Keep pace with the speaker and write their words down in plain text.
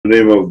In the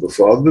name of the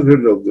Father,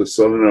 and of the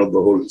Son, and of the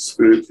Holy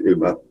Spirit.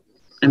 Amen.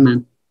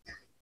 Amen.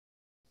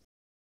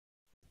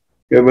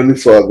 Heavenly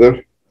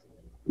Father,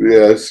 we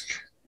ask,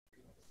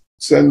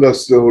 send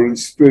us the Holy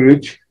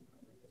Spirit,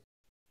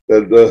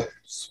 that the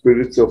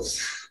Spirit of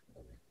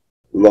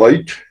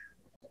light,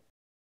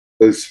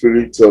 the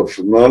Spirit of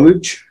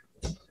knowledge,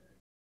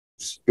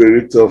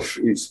 Spirit of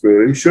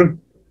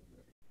inspiration,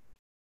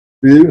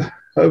 we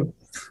have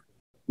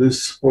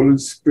this Holy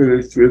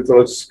Spirit with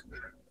us,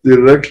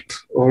 direct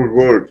our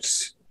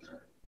words,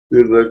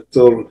 direct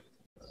our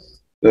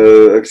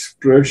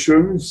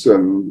expressions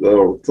and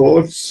our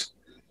thoughts,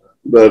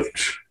 that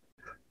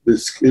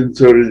this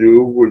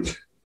interview would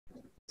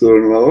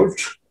turn out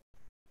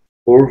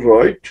all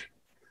right,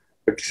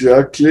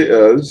 exactly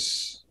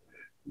as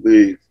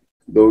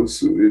those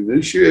who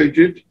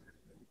initiated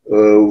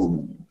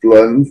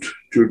planned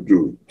to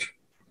do it.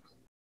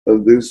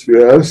 And this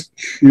we ask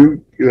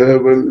you,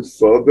 Heavenly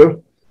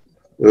Father,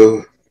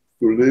 to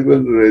live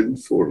and reign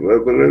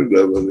forever and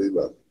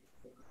ever.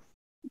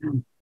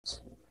 Amen.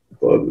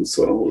 Father,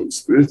 Son, Holy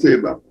Spirit.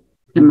 Amen.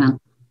 Amen.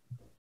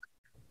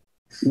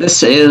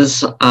 This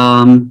is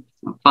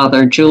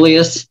Father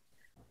Julius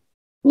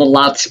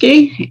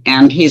Leloczky,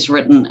 and he's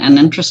written an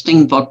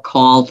interesting book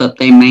called That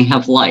They May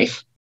Have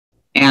Life.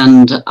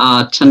 And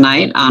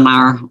tonight on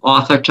our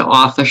Author to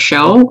Author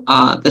show,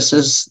 this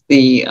is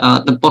the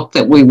book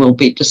that we will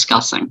be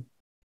discussing.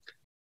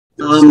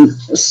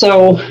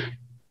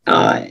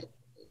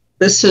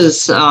 This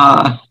is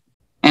an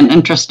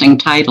interesting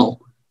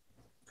title,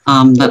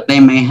 That They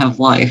May Have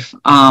Life.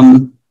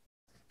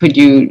 Could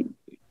you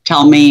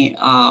tell me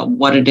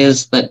what it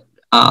is that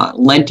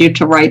led you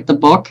to write the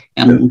book?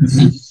 And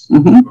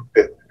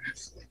Okay.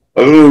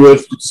 I don't know where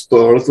to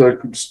start. I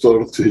could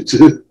start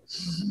with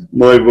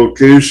my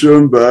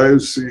vocation by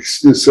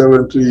 60,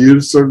 70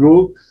 years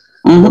ago.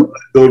 I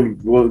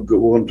don't want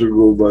to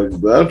go back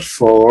that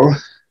far,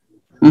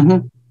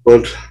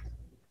 but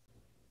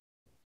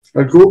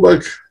I go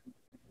back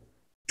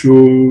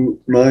to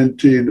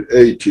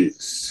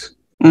 1980s.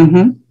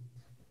 In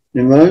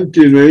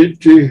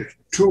 1982,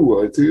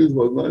 I think it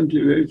was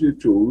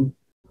 1982,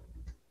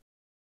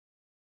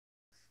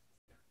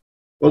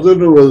 I don't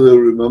know whether you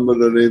remember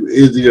the name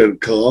Adrian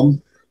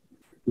Kahn,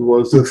 who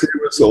was a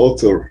famous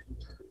author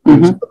in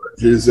the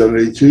 70s and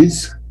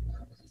 80s.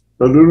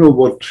 I don't know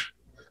what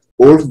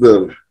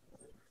order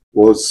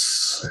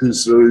was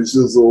his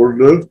religious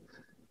order.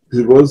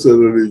 He was a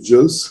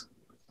religious,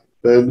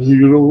 and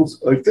he wrote,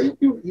 I think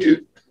he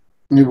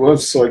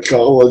was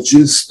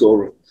psychologist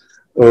or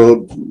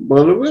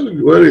but a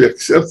very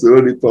accepted,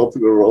 very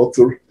popular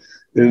author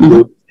in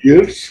those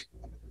years.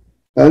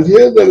 And he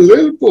had a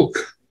little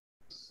book,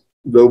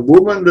 The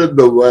Woman at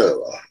the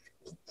Well.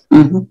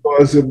 It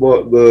was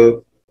about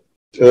the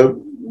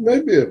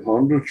maybe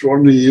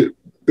 120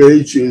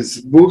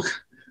 pages book,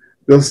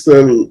 just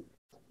a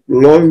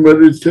long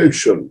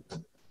meditation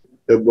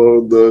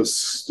about the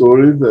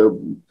story, the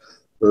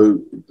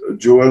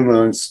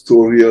Johannine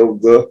story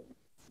of the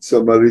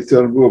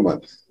Samaritan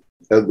woman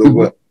at the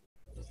well.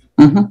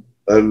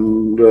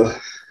 And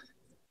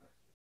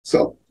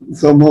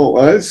somehow,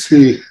 as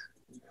he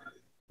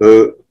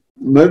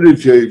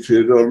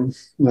meditated on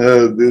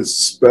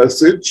this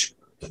passage,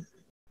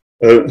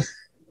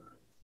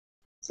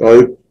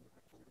 I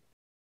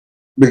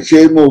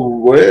became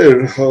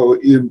aware how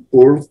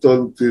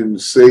important in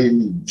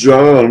St.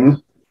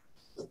 John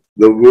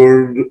the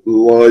word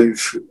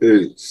life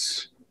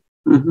is.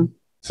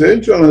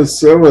 St. John has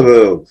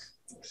several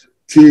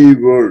key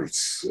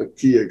words,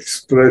 key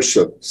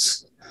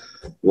expressions,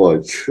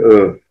 like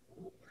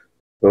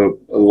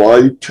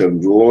light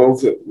and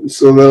love.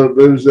 So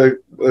there's a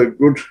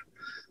good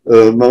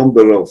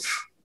number of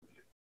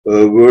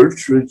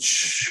words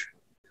which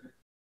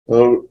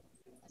are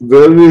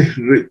very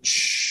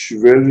rich,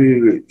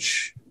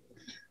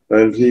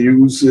 and he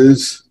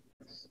uses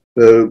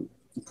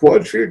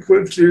quite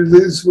frequently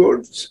these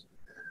words,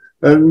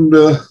 and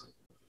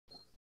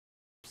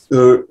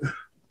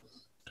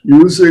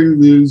using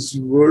these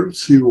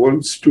words, he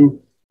wants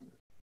to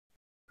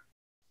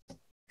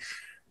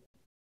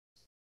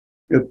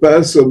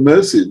pass a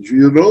message.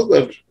 You know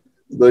that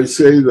they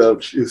say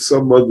that if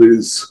somebody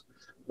is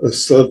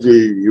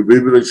studying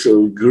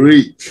biblical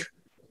Greek,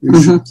 you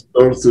should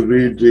start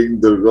reading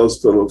the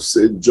Gospel of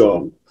St.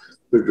 John,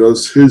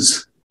 because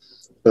his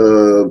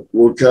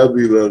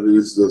vocabulary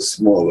is the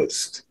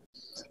smallest.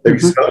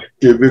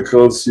 Exactly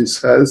because he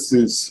has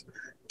these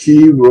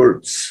key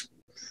words,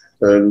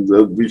 and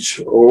which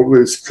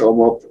always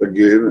come up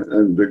again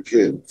and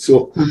again.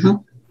 So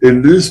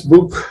in this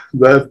book,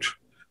 that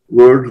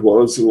word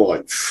was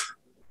life.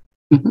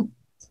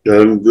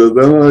 And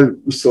then I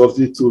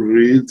started to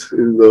read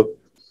in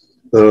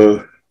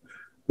the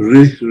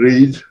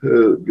reread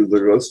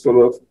the Gospel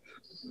of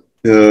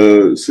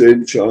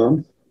St.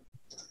 John,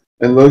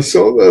 and I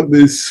saw that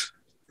this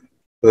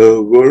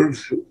word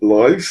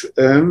life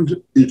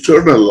and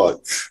eternal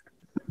life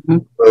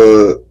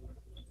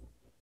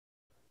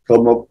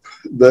come up.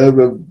 They have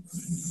a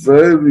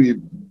very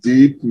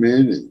deep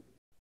meaning.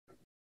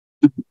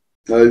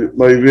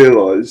 I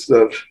realized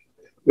that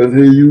when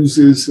he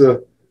uses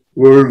the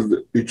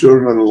word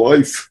eternal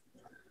life,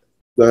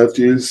 that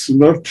is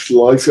not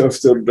life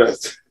after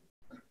death.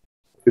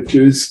 It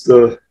is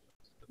the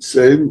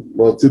same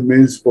what it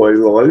means by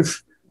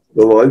life,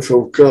 the life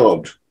of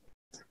God.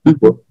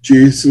 What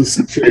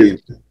Jesus came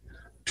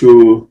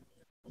to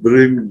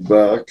bring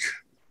back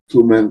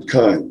to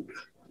mankind.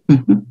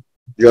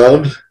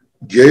 God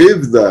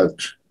gave that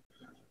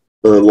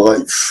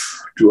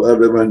life to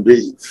Adam and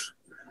Eve,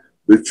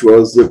 which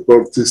was the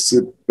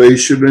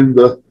participation in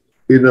the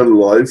inner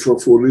life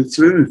of Holy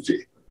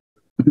Trinity.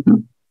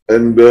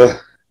 And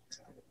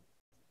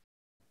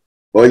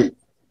by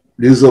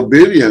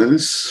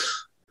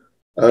disobedience,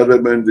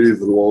 Adam and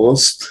Eve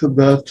lost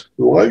that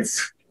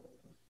life.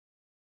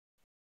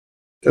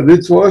 And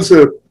it was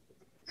a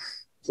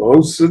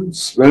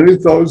thousands, many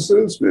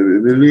thousands, maybe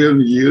a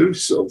million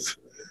years of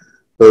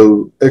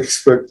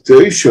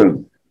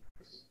expectation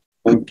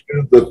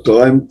until the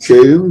time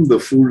came, the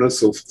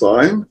fullness of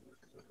time,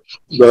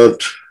 that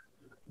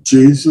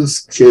Jesus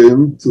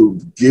came to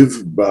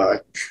give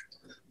back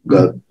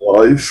that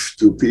life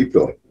to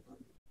people.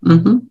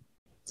 And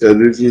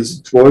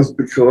it was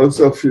because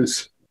of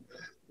his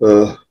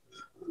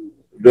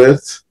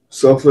death,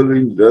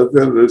 suffering, death,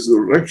 and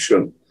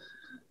resurrection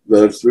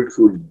that we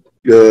could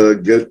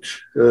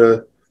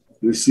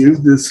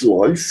receive this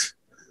life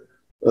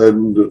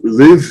and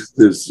live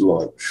this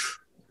life.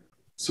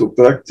 So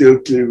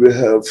practically we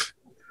have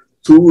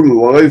two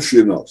lives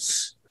in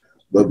us,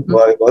 the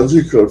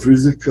biological,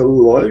 physical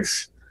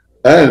life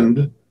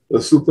and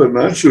a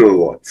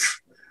supernatural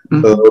life,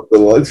 the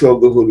life of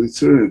the Holy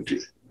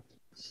Trinity.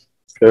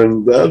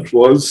 And that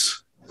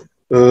was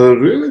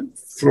really,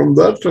 from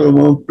that time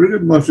on, pretty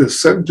much a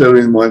center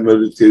in my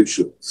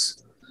meditations.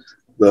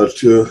 That,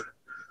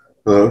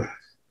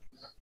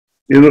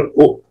 in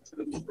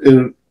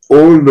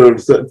older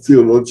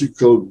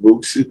theological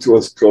books, it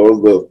was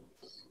called the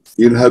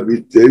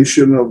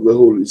inhabitation of the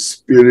Holy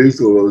Spirit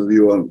or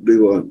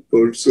divine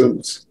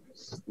persons.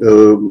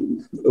 But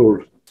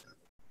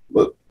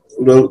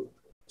the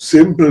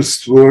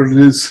simplest word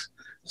is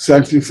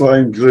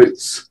sanctifying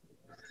grace.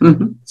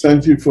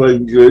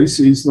 Sanctifying grace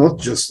is not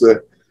just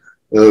a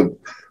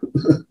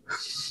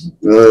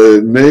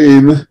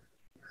name,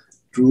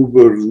 true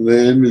word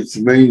name, it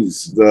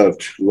means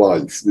that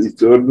life, the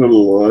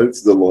eternal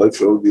life, the life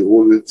of the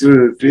Holy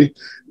Trinity,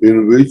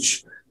 in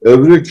which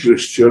every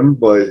Christian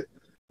by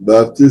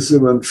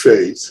baptism and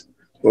faith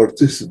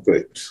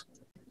participates.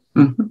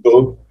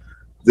 So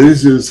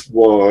this is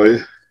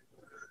why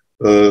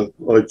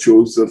I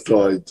chose the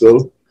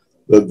title,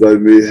 that I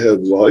may have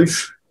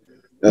life,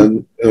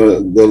 and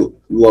the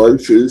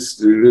life is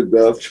really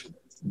that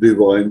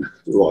divine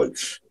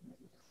life.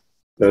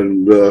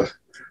 And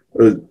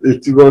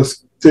it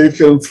was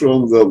taken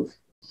from the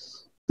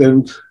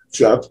 10th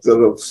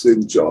chapter of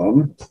St.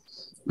 John,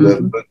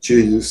 that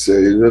Jesus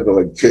said that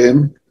I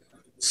came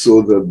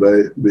so that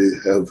they may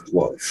have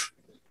life.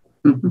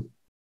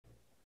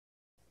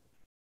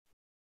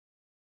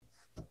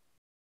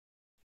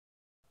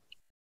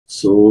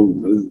 So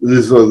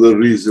this was the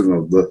reason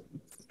of the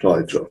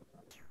title.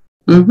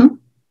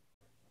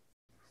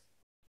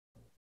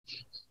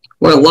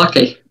 We're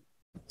lucky.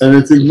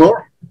 Anything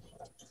more?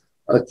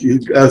 You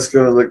ask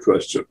another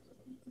question.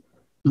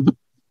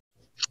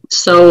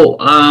 So,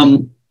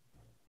 I'm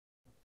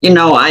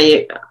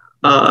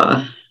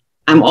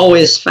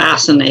always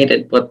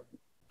fascinated with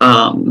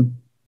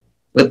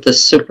the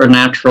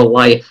supernatural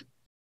life.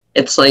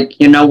 It's like,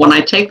 when I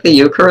take the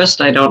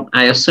Eucharist,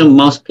 I assume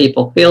most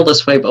people feel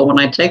this way, but when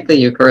I take the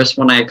Eucharist,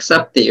 when I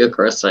accept the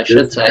Eucharist, I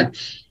should say,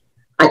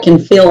 I can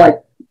feel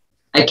like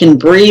I can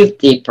breathe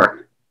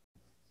deeper.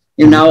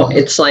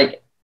 It's like,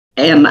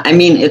 and I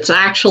mean, it's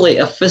actually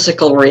a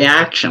physical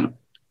reaction.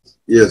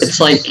 Yes. It's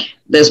like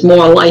there's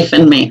more life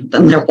in me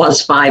than there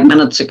was 5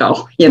 minutes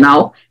ago,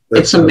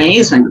 It's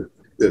amazing.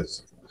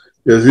 Yes.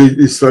 Yes,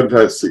 it's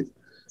fantastic.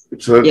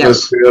 It's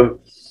fantastic.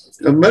 Yes.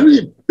 And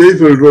many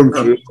people don't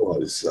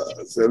realize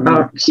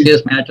that.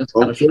 Excuse me, I just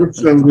got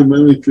unfortunately,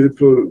 many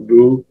people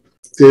do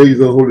take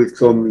the Holy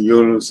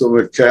Communion so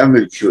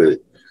mechanically,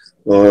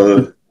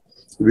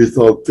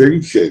 without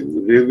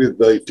thinking. Really,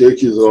 they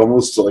take it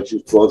almost like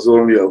it was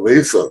only a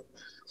wafer.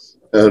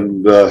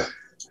 And that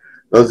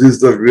is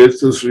the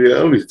greatest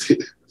reality.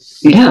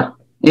 Yeah,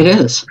 it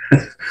is.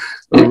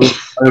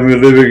 I'm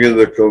living in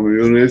the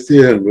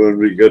community, and when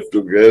we get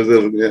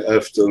together in the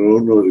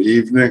afternoon or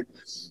evening,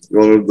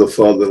 one of the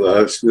fathers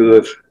asked me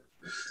that,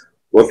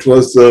 what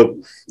was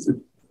the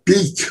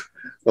peak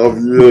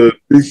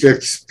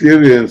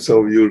experience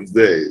of your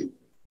day?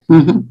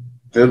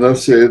 And I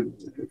said,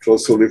 it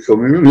was Holy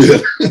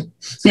Communion.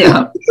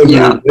 Yeah. Every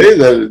day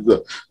that is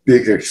the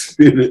peak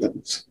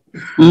experience.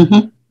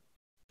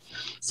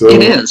 So,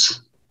 it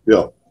is.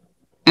 Yeah.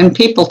 And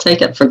people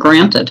take it for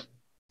granted.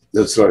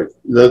 That's right.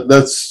 That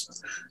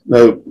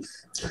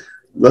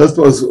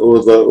was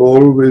what I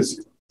always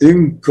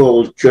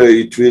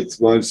inculcate with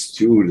my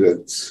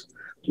students.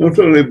 Not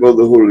only about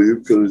the Holy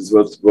Eucharist,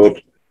 but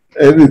about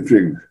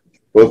anything,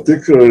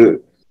 particularly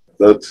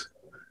that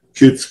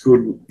kids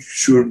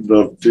should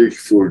not take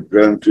for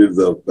granted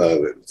their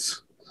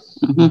parents,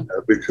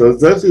 because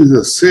that is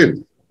a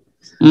sin.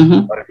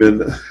 I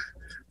mean,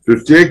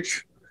 to take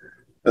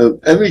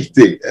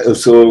anything,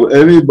 so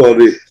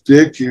anybody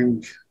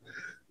taking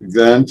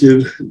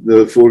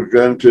for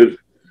granted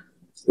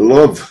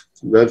love,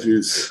 that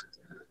is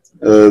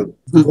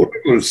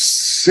horrible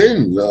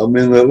sin. I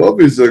mean,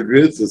 love is the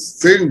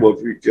greatest thing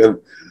what we can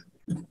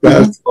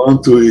pass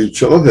on to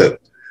each other.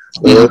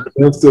 We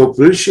have to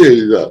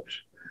appreciate that.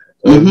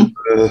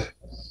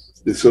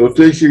 So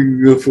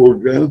taking for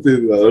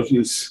granted that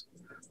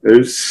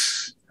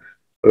is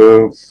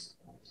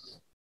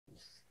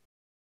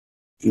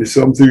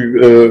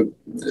something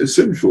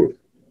sinful.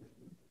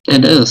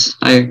 It is.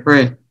 I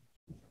agree.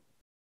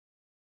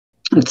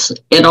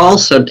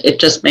 It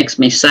just makes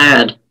me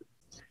sad.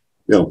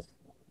 Yeah.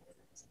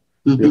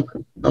 Yeah.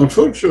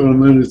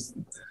 Unfortunately,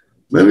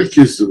 many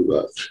kids do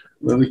that.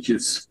 Many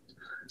kids.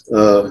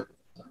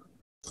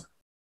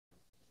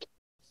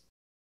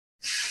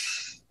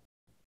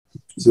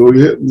 So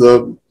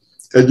the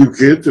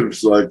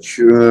educators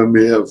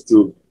may have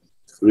to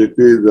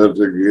repeat that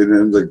again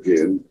and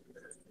again,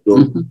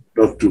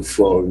 not to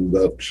fall in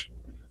that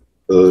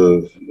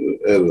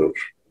error.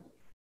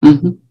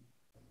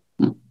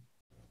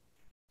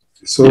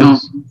 So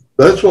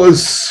that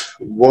was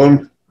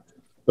one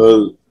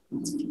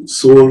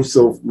source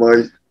of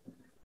my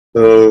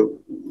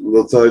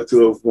the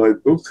title of my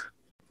book.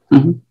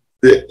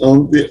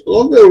 The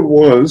other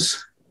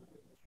was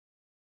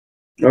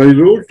I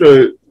wrote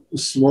a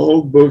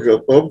small book. I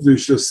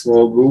published a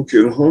small book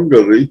in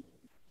Hungary,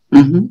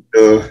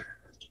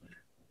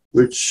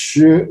 which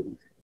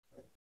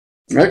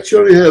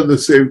actually had the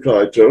same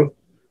title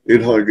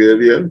in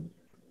Hungarian,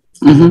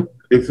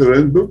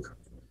 different book.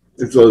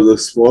 It was a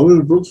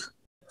smaller book,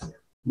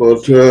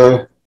 but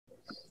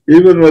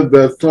even at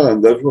that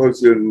time, that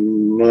was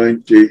in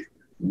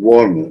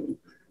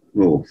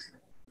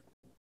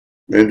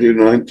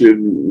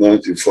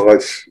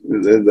 1995,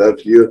 in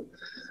that year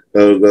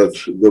that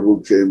the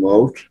book came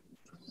out.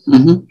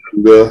 And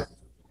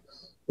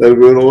there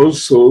were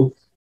also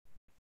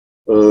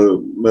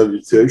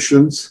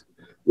meditations.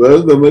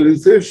 Well, the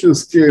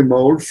meditations came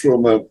out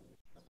from a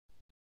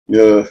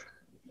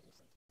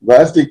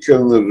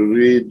Vatican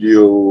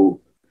radio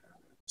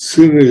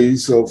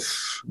series of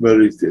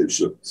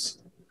meditations.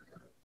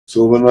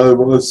 So when I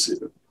was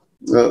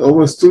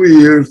 2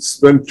 years,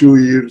 spent 2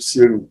 years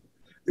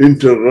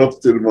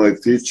interrupted my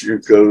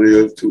teaching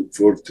career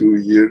for 2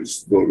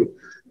 years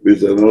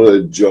with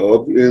another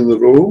job in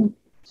Rome.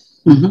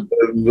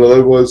 And I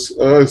was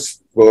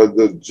asked by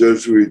the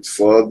Jesuit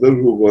father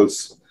who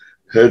was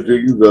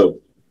heading the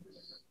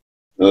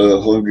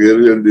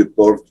Hungarian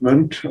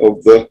department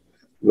of the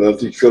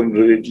Vatican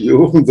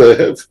Radio. They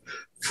have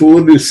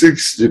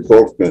 46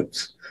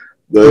 departments.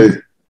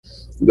 They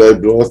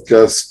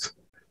broadcast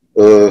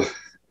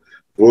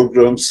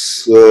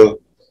programs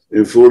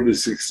in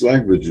 46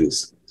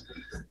 languages.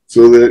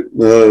 So the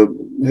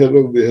head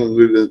of the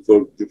Hungarian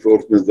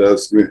department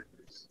asked me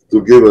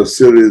to give a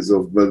series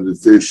of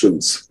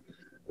meditations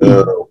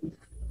through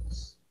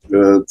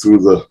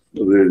the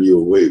radio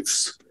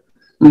waves.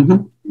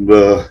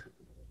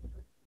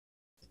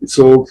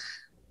 So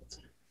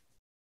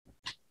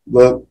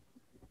the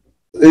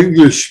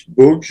English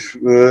book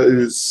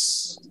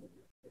is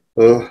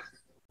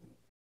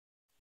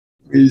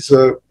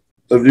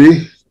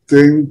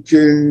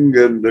rethinking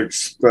and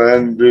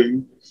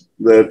expanding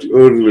that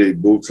early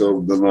book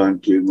of the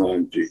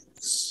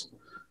 1990s,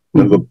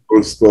 and of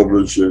course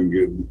publishing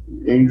in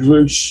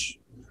English.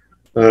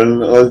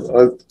 And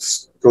I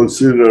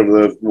consider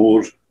that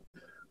more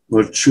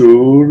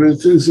mature.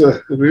 It is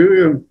a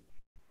really an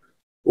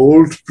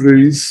old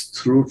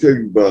priest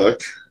looking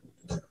back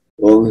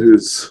on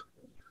his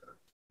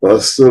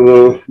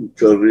pastoral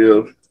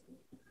career.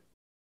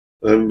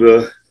 And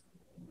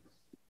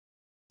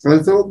I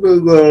thought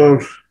that there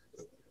are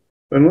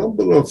a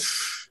number of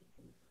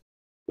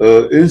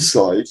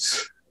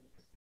insights,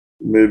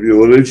 maybe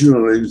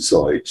original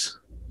insights,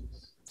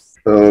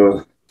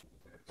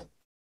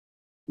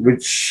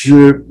 which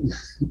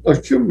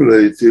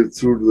accumulated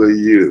through the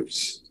years.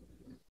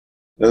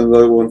 And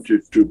I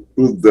wanted to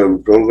put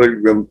them,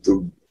 collect them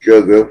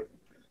together,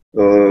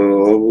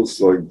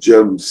 almost like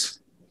gems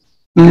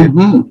in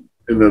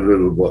a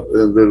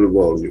little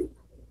volume.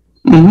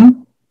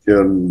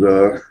 And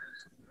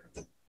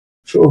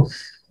so,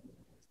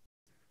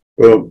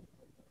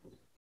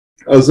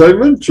 as I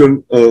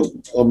mentioned, I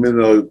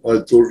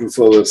told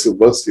Father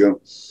Sebastian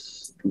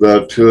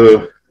that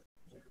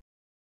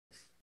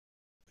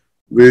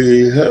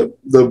we had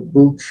the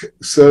book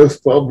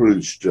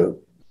self-published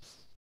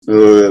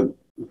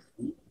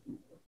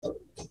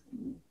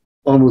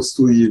almost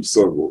 2 years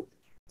ago.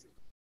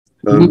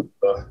 And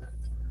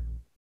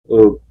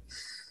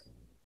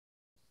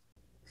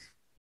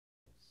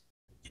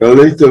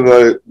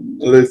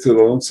later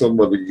on,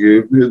 somebody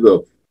gave me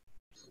the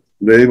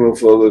name of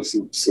Father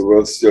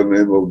Sebastian,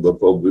 name of the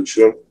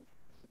publisher,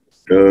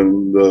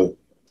 and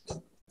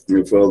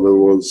my father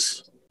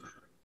was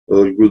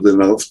good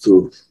enough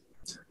to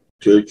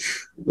take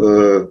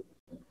the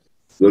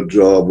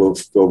job of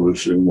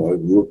publishing my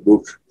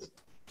book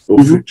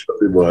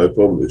officially by a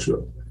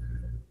publisher.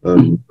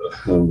 And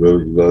I'm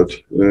very glad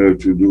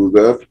to do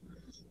that.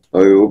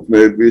 I hope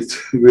maybe it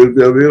will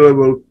be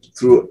available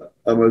through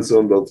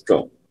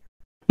Amazon.com.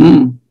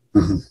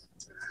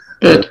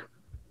 Good.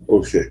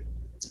 Okay.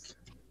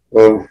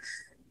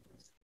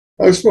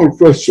 Ask more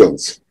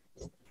questions.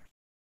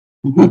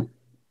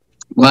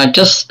 Well,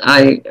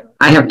 I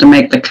have to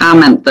make the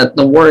comment that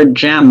the word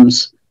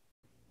gems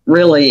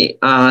really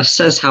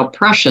says how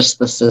precious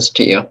this is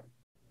to you.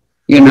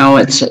 You know,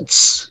 it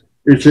is.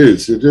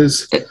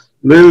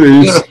 Little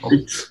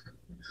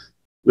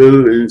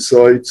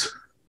insight.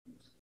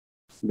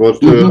 But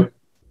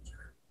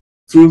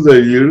through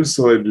the years,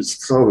 I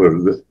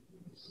discovered,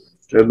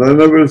 and I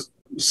never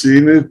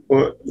seen it,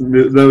 but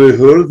never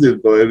heard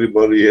it by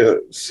anybody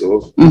else.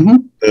 So,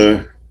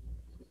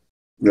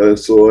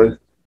 so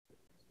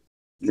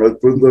I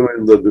put them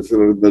in the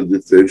different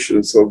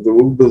meditations of the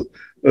book.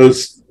 But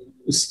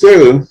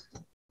still,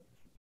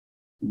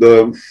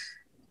 the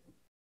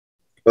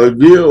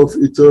idea of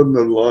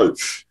eternal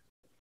life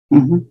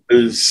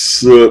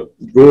is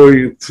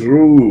going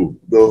through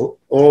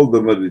all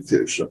the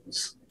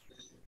meditations.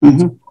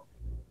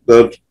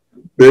 That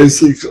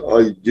basic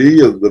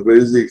idea, the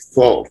basic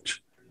thought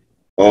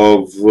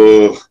of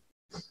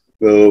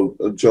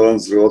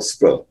John's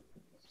Gospel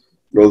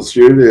was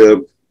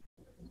really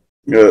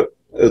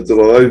a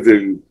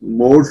driving,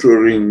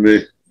 motoring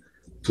me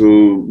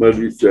to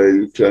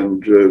meditate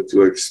and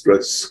to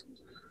express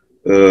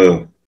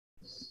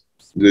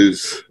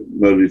these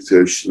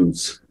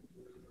meditations.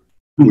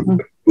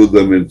 Put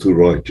them into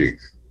writing.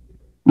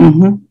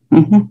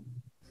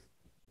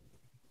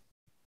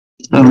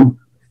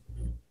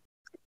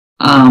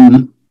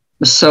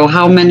 So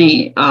how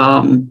many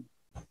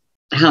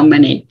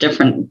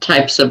different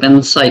types of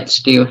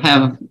insights do you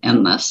have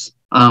in this?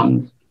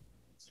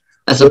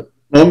 As a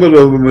number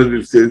of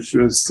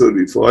meditations,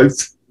 35.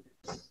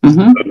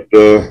 And,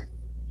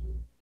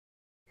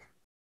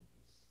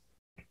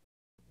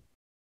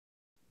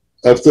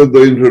 after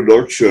the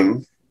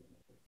introduction,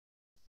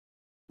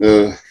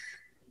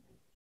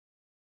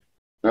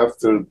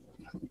 after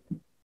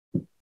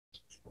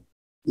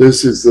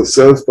this is the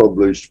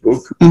self-published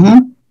book,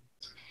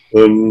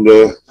 and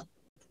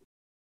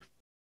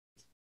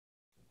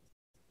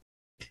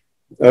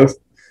I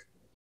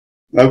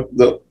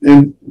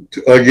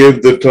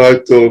gave the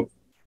title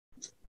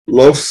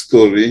 "Love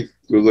Story"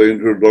 to the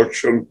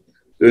introduction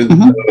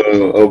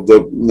of the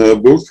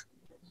book,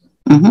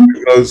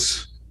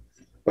 because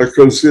I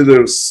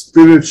consider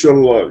spiritual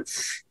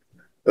life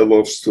a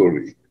love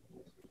story.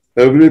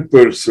 Every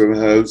person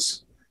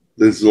has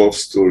this love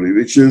story,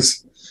 which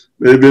is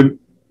maybe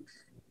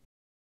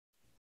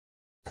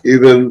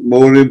even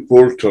more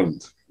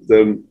important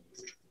than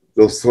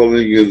just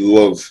falling in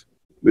love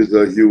with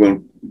a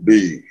human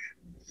being.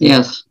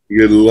 Yes.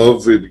 In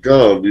love with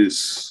God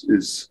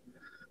is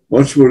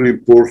much more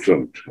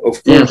important.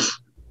 Of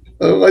course,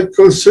 I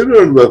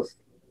consider the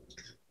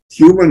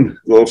human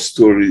love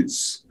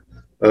stories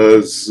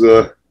as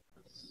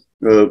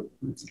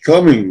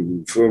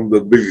coming from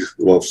the big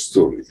love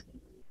story.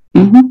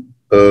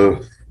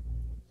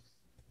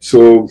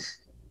 So,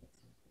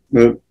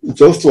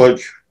 just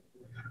like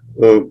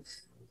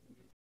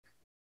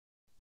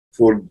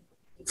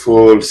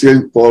for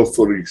St. Paul,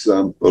 for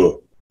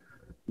example,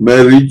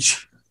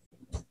 marriage,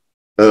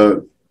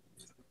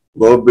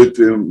 love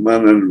between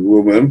man and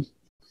woman,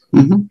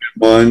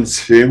 reminds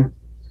him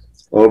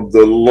of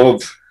the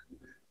love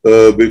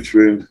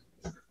between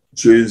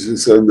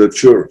Jesus and the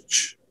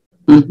church.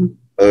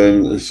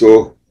 And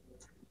so,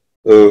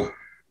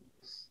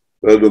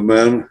 when a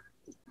man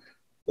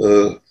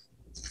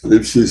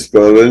leaves his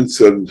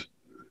parents and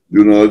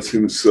unites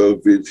himself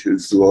with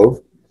his love,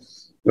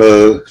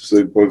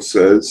 St. Paul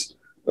says,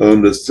 I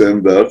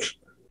understand that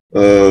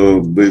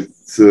with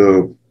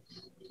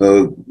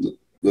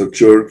the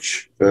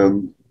church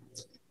and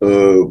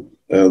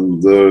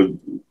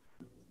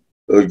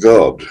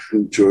God,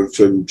 in church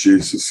and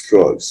Jesus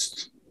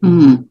Christ.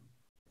 And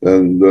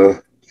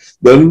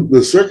then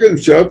the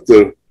second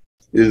chapter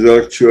is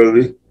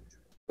actually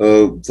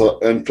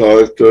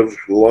entitled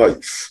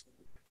Life.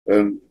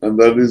 And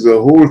that is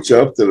a whole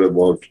chapter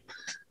about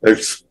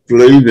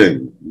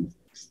explaining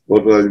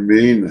what I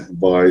mean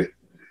by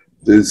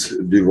this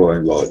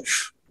divine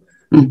life.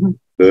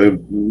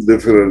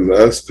 Different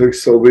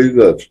aspects of it,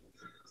 that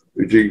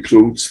it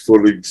includes,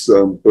 for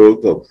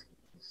example,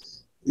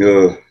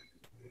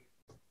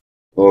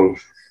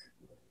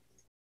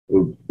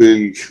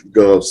 being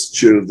God's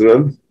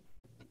children,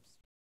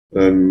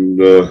 and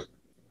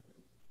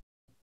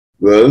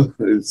well,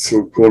 it's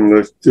so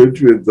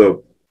connected with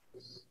the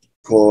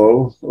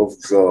call of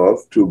God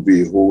to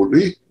be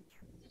holy.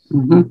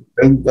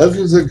 And that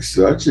is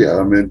exactly,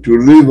 I mean, to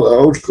live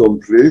out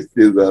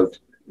completely that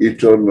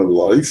eternal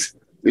life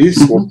is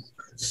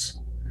holiness.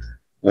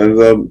 And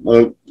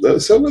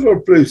several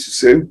places,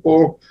 St.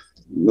 Paul,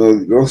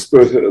 the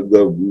Gospel,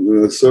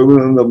 the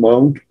Sermon on the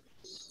Mount,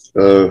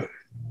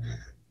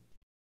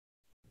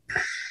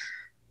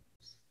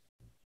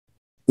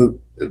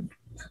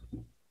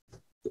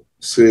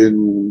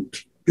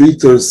 St.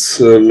 Peter's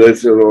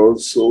letter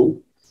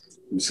also,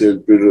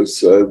 St. Peter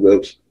said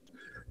that,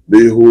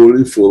 be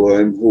holy, for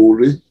I am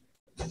holy.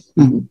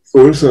 Of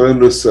course, I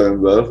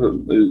understand that.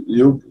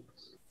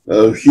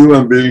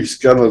 Human beings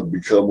cannot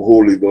become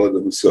holy by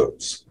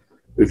themselves.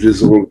 It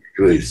is all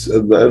grace,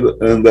 and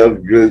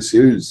that grace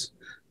is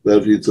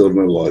that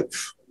eternal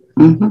life.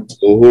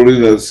 So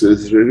holiness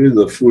is really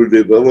the full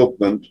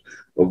development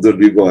of the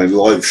divine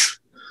life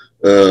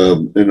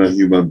in a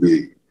human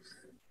being.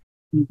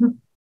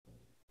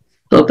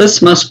 So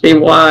this must be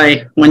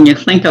why, when you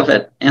think of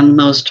it in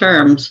those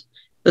terms,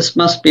 this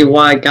must be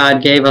why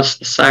God gave us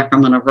the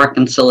sacrament of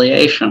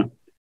reconciliation.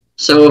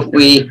 So if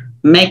we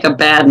make a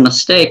bad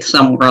mistake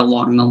somewhere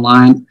along the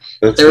line,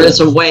 there is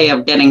a way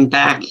of getting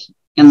back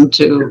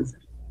into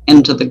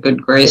the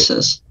good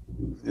graces.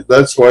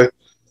 That's why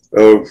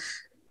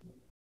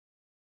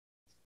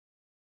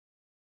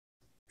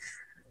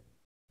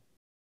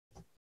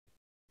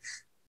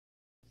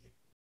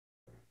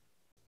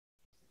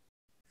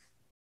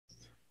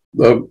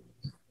the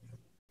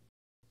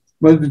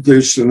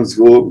meditations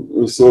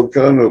go so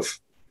kind of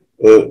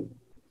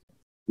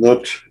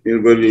not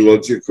in very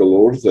logical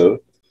order,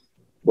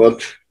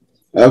 but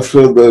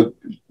after the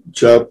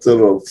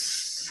chapter of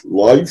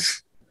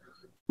life,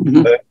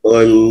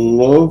 I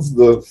love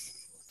the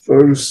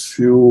first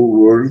few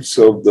words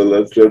of the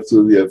letter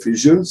to the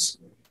Ephesians.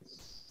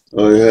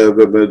 I have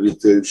a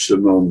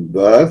meditation on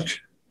that.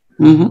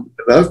 And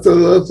after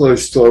that, I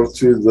start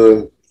with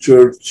the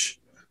church,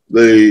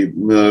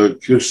 the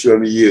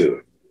Christian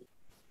year,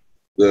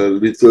 the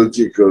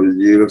liturgical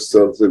year,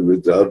 starting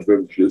with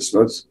Advent,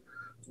 Christmas,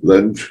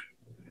 Lent,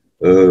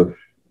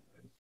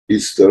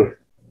 Easter,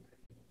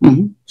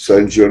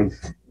 Ascension,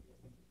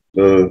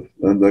 and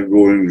then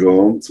going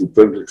on to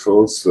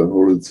Pentecost and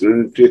Holy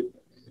Trinity,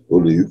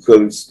 Holy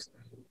Eucharist.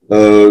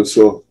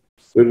 So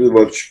pretty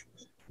much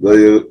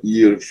the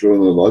year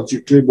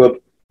chronologically,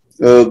 but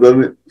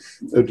then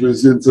it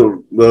is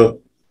into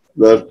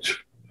that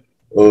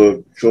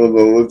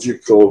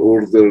chronological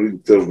order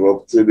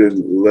interrupted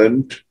in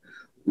Lent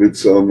with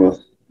some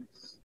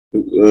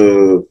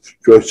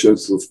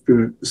questions of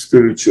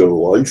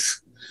spiritual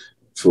life.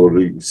 For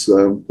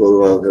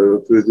example, I have a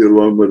pretty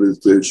long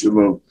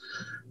meditation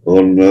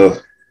on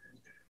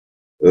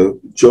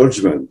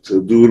judgment,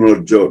 do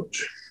not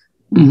judge.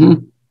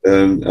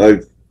 And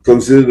I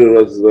consider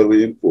that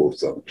very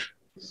important.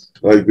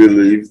 I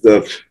believe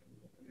that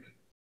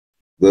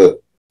the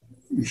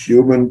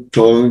human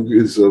tongue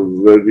is a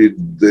very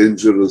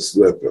dangerous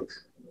weapon.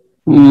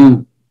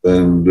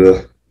 And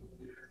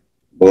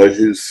by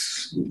his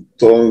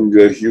tongue,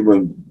 a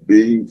human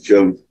being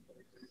can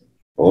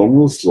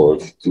almost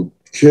like to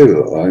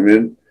kill. I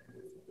mean,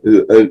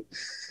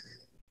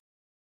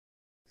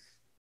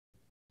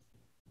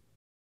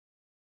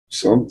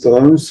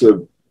 sometimes a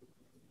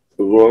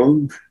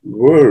wrong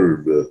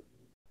word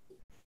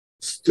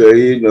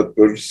stay in a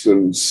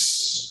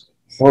person's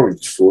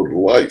heart for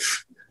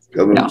life.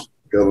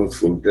 Cannot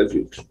forget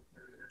it.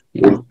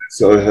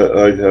 So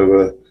I have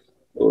a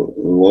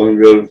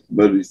longer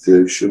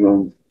meditation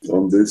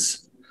on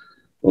this,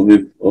 on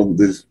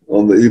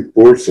the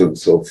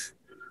importance of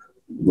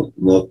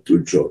not to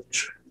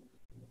judge.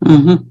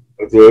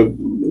 But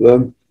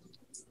then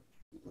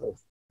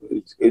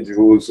it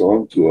goes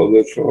on to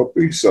other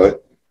topics. I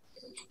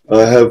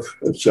have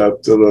a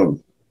chapter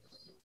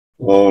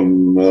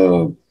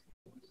on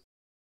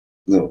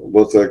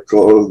what I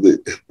call the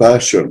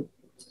passion,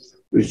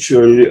 which I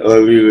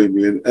really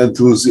mean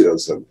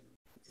enthusiasm.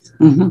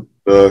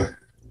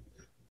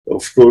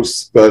 Of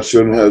course,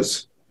 passion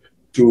has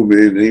two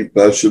meanings: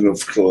 passion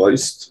of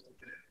Christ,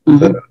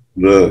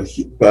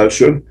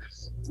 passion,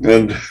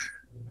 and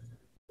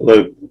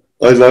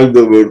I like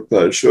the word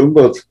passion,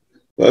 but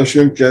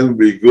passion can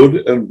be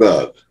good and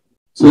bad.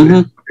 So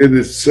in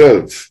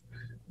itself,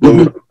 the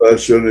word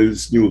passion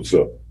is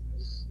neutral.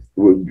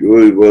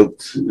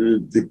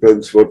 It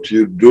depends what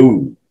you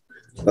do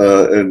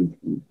and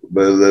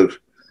whether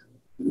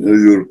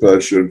your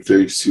passion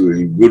takes you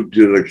in good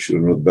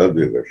direction or bad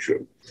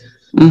direction.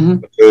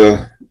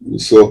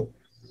 So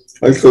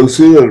I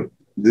consider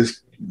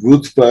this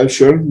good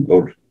passion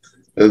or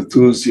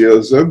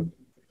enthusiasm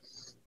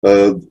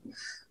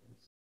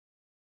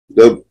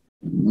the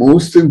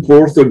most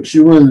important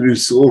human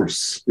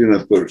resource in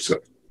a person.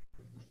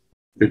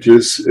 It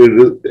is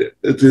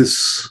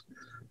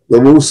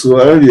the most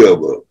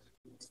valuable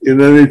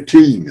in any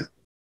team.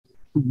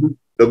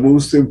 The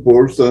most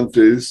important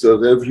is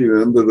that every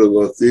member of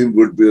a team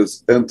would be an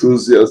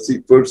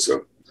enthusiastic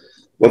person.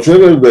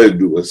 Whatever they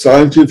do, a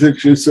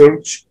scientific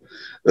research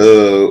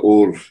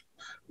or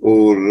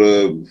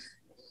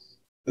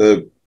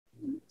a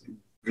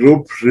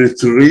group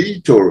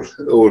retreat or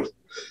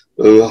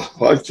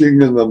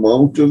hiking in the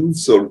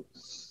mountains,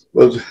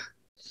 but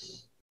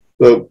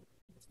the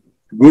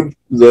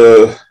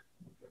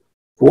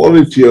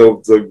quality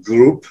of the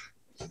group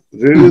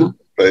really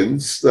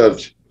depends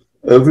that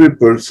every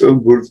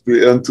person would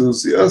be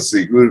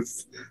enthusiastic,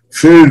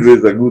 filled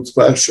with a good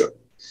passion.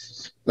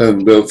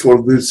 And for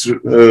this,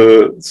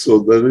 so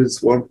that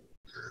is one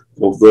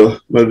of the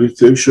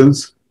meditations.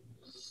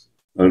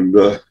 And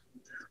the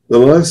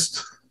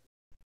last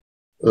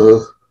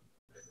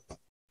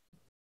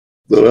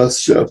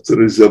chapter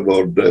is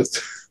about death,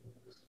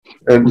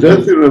 and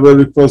death in a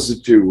very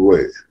positive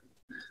way.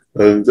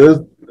 And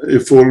that,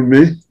 for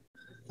me,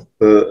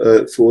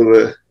 for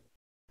a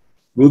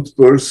good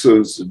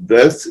person's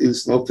death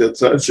is not a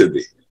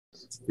tragedy.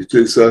 It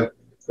is a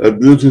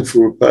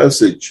beautiful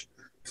passage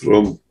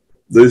from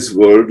this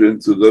world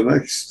into the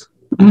next.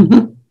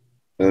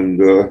 And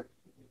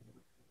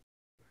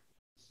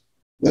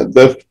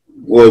that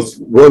was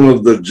one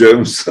of the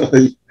gems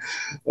I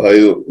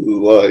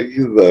like,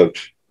 that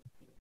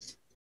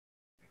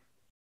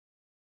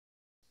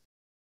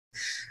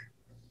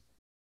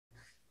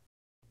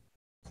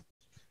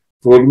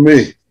for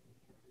me,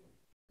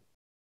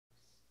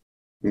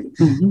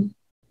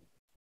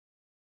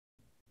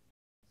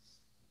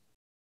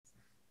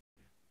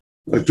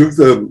 I took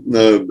the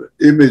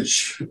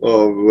image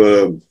of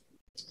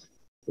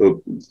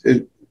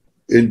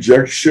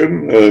injection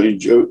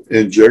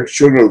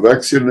or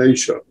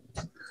vaccination,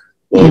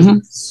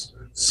 like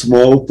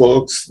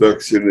smallpox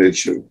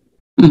vaccination.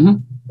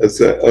 And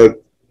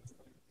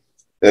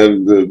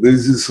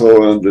this is how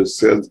I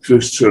understand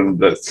Christian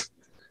death,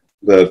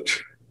 that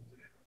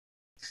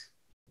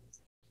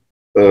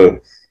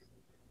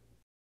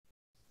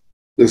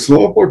the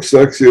smallpox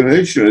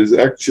vaccination is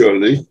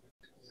actually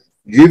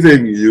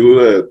giving you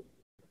a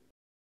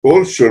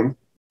portion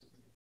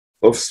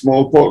of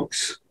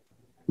smallpox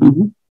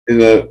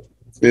in a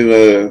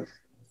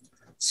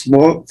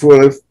small,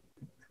 for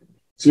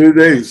 3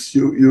 days.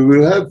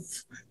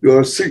 You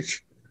are sick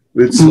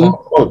with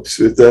smallpox,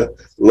 with a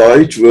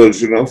light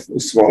version of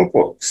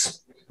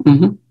smallpox.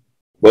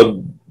 But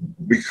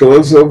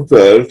because of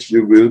that,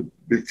 you will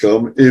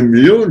become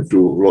immune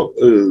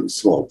to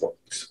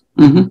smallpox.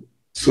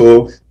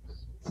 So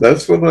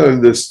that's what I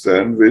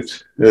understand with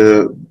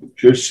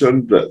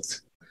Christian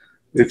death.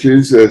 It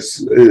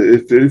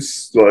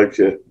is like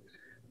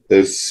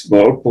a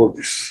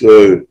smallpox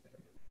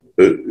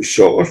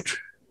shot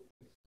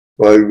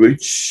by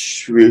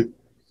which we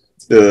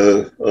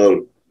are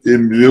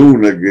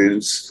immune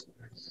against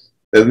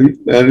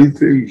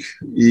anything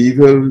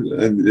evil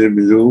and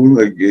immune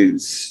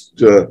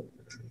against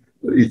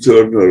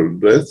eternal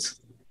death,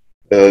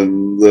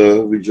 and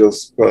we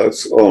just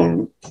pass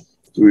on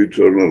to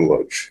eternal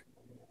life.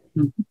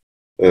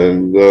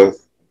 And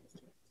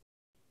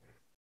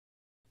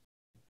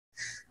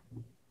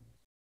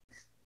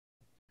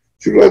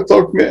should I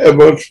talk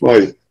about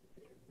my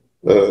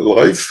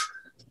life?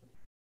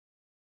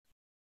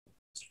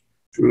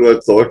 Should I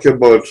talk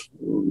about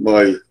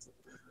my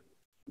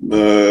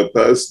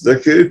past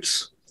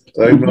decades?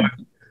 I'm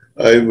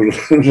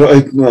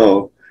right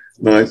now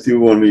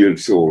 91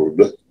 years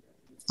old.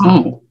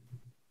 Oh,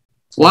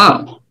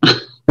 wow.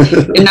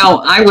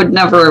 I would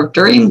never have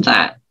dreamed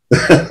that.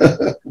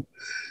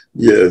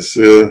 Yes,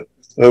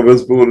 I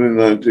was born in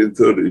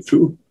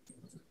 1932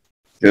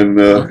 in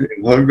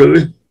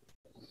Hungary,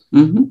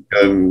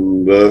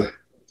 and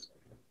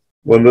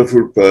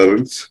wonderful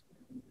parents.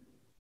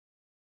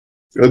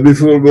 And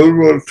before World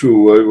War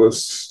II, I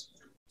was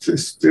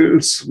still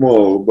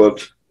small,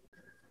 but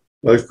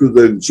I could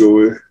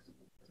enjoy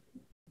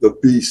the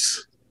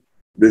peace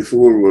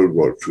before World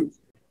War II.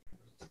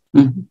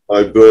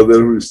 My brother,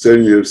 who is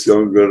 10 years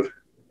younger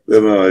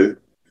than I,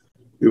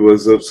 he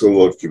was not so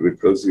lucky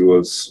because he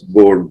was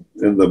born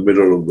in the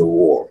middle of the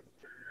war.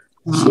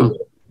 So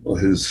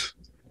his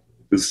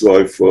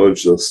life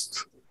was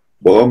just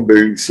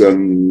bombings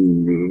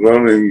and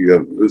running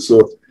and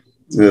so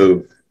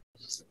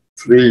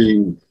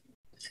fleeing,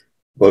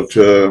 but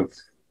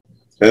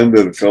and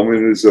then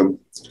communism.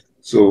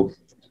 So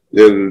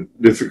they had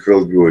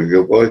difficult growing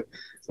up.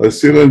 I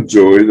still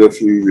enjoyed a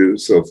few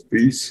years of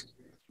peace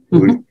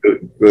with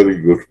very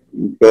good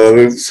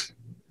parents.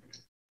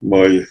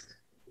 My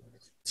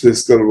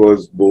sister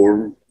was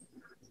born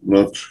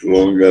not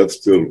long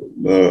after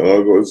I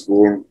was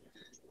born,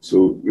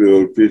 so we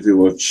were pretty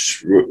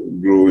much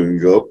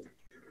growing up.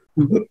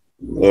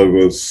 I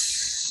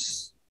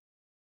was,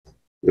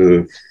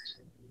 when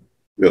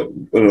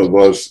the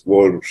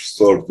war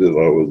started,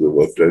 I was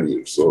about 10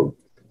 years old.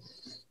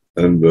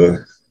 And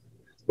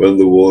when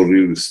the war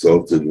really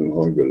started in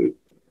Hungary,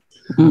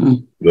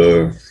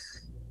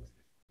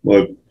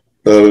 my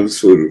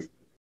parents were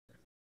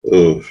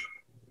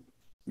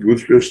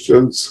good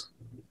Christians.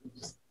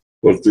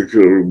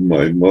 Particularly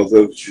my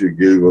mother, she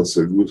gave us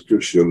a good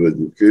Christian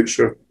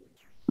education.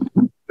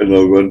 And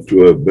I went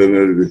to a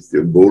Benedict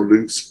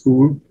boarding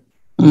school.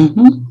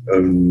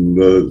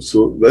 And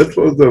so that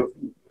was the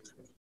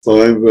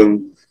time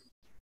when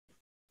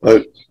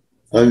I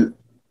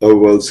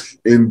was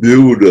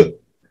imbued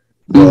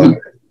by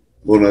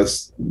a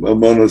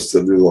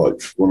monastery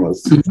life.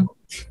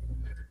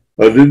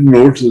 I didn't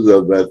notice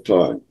at that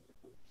time.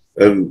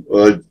 And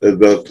at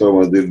that time,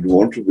 I didn't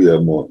want to be a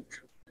monk.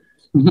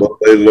 But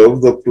I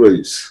love the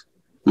place.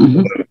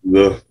 And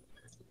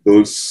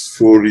those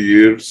 4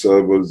 years, I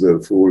was there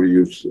 4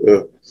 years.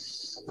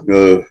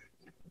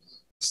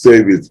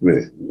 stay with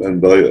me,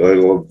 and I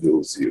loved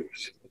those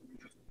years.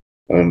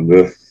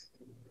 And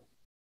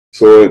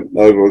so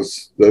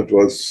that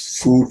was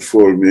food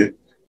for me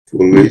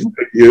for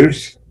later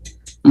years.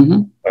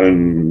 And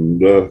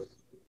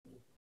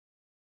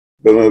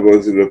when I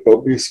was in a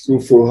public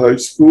school for high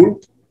school,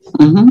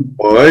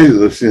 why?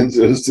 That's an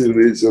interesting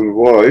reason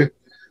why.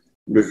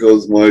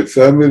 Because my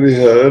family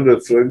had a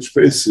French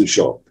pastry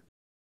shop.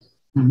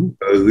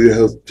 We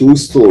had two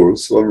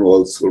stores. One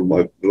was for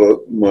my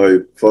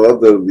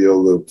father, the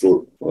other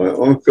for my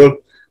uncle,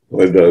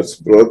 my dad's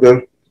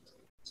brother.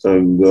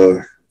 And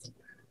it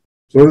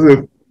was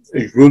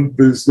a good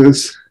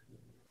business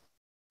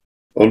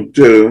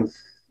until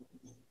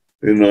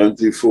in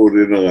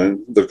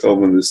 1949 the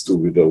communists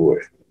took it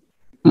away.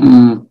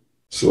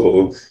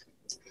 So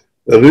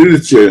it really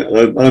changed.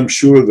 I'm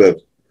sure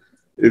that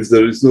if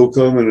there is no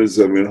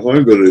communism in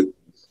Hungary,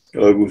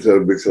 I would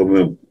have become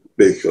a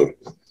baker.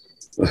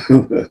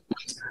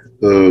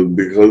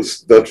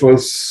 Because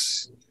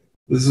this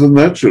is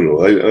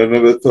natural. I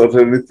never thought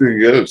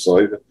anything else.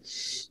 I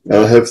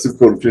have to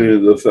continue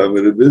the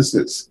family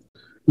business.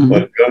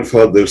 My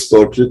grandfather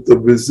started the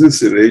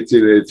business in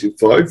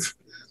 1885,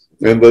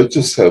 and I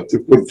just have to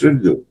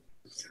continue.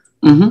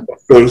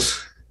 Of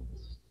course,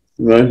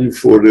 in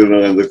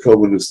 1949, the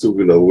communists took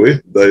it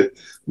away. They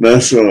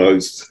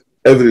nationalized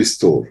every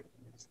store,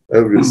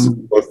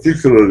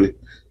 particularly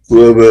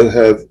whoever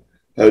had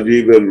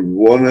even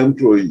one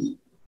employee,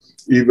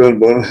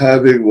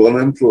 having one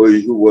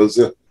employee who was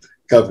a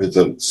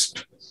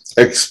capitalist,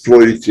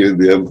 exploiting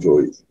the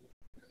employee.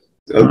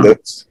 And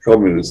that's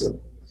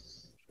communism.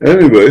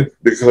 Anyway,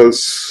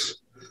 because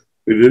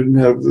we didn't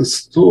have the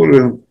store,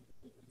 and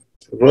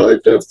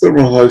right after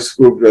my high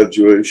school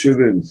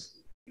graduation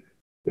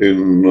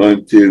in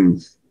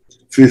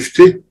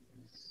 1950,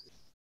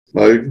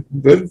 I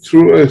went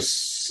through a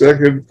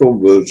second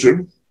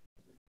conversion.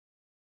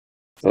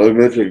 I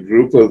met a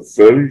group of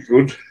very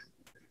good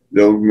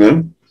young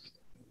men,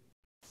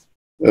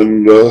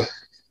 and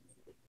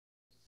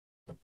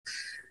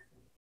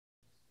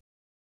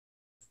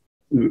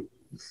it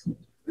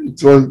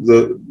was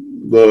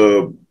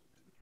the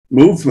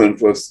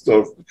movement was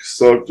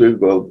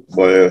started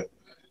by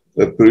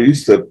a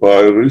priest, a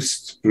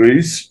Piarist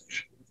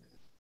priest,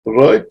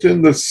 right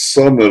in the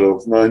summer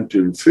of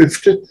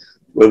 1950,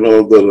 when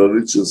all the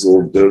religious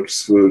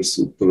orders were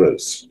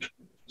suppressed.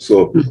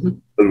 So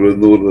there were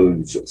no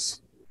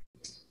religious,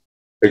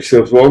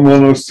 except one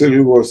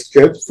monastery was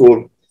kept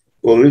for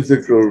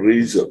political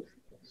reason.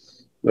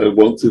 I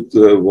wanted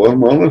to have one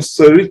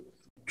monastery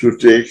to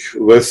take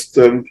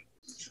Western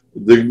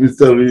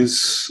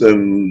dignitaries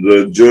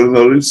and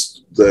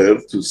journalists there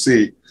to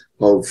see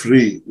how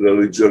free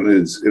religion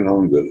is in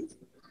Hungary.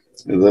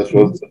 And that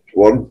was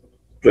one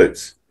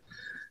place.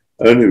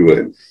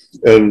 Anyway,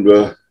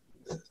 and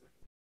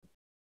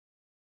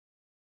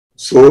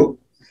so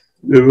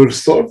we will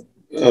start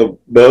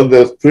about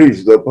that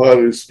priest, the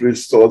Piarist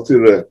priest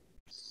started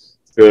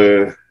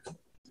a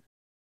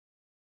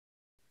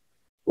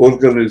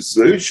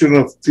organization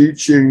of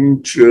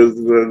teaching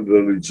children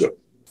religion,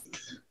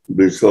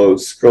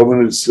 because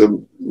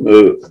communism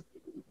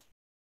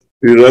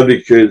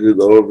eradicated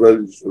all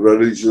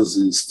religious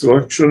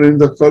instruction in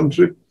the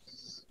country.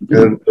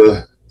 And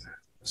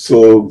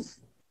so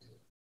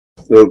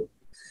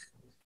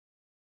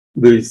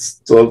they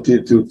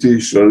started to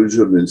teach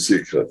religion in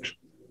secret.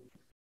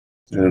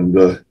 And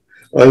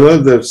I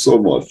learned that so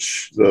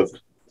much that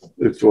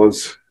it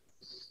was,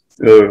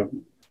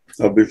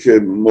 I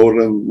became more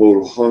and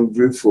more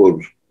hungry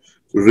for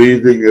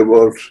reading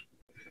about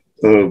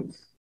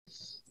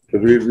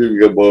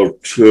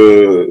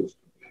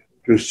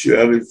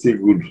Christianity,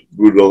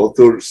 good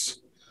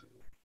authors.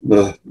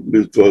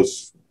 It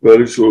was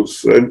very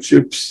close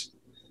friendships,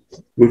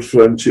 good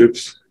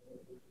friendships.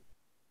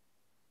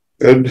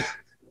 And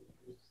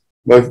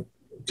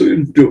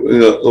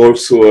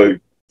also I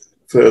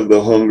felt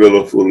the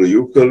hunger for the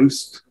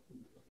Eucharist.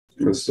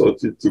 I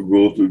started to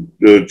go to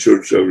the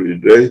church every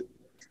day.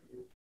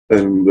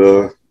 And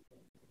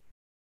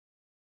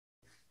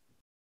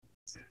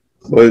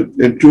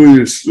and 2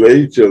 years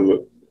later,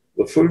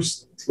 the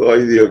first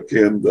idea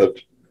came that,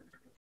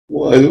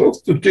 well, I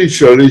love to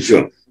teach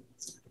religion.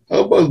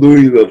 How about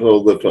doing that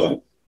all the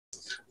time?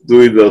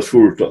 Doing that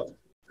full time.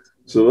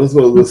 So that was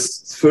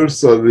the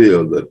first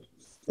idea that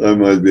I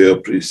might be a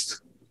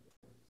priest.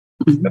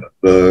 And,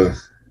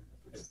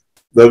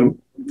 then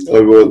I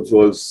was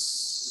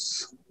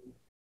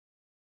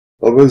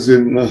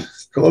in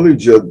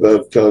college at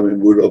that time in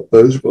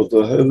Budapest, but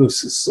I had a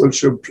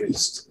Cistercian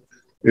priest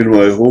in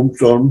my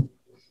hometown,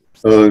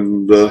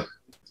 and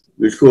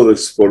we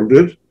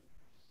corresponded.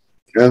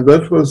 And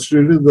that was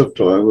really the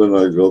time when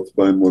I got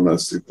my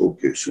monastic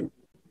vocation.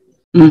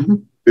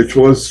 It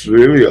was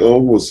really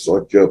almost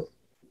like a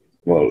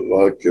bolt,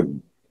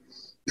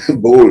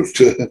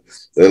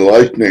 a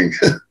lightning.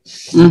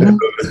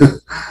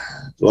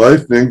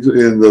 Lightning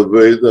in the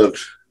way that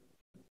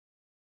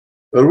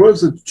there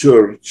was a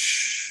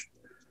church.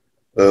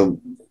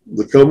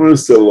 The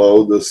communists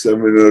allowed a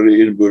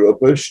seminary in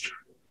Budapest,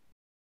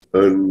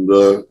 And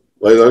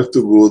I like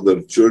to go to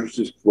the church.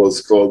 It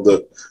was called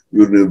the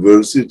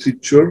University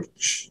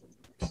Church.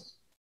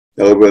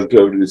 I went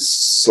every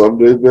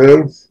Sunday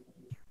there.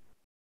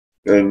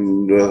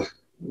 And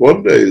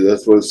one day,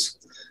 that was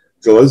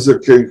Christ the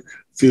King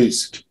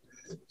feast.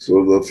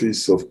 So the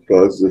feast of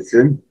Christ the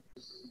King.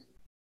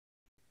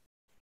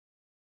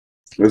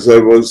 As I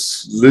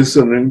was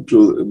listening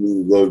to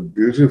the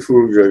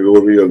beautiful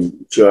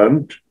Gregorian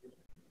chant,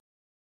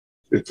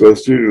 it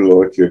was really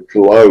like a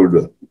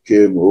cloud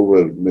came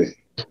over me.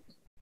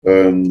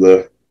 And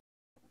it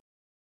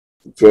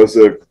was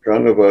a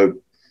kind of a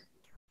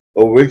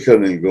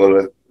awakening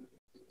or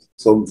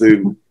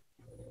something,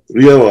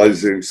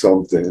 realizing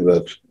something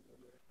that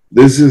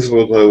this is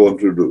what I want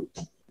to do.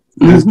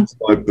 This is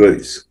my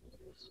place.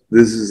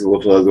 This is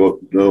what I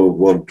don't know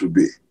want to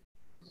be.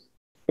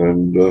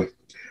 And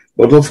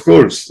but of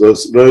course, the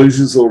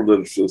religious order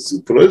was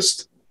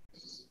suppressed,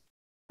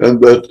 and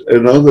that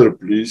another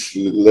priest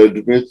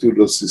led me to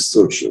the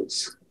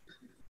Cistercians.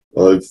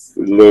 I've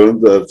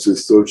learned that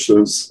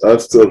Cistercians,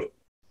 after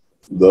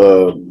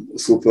the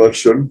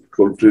suppression,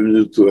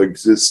 continued to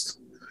exist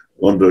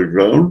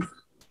underground,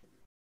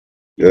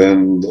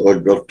 and I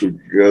got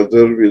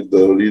together with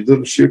the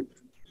leadership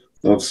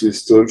of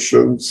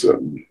Cistercians,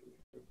 and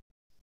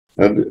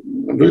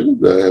really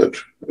they had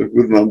a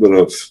good number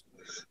of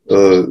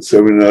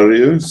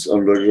seminarians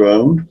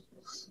underground,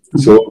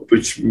 so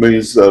which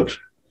means that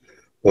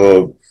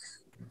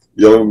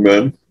young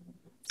men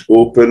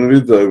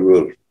openly, they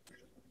were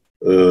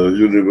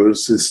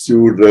university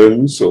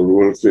students or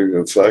working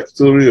in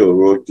factory or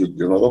working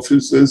in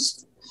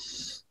offices,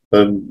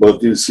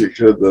 but in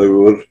secret they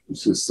were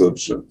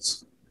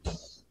Cistercians.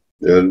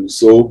 And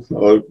so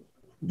I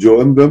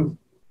joined them.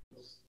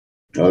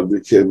 I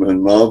became a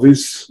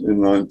novice in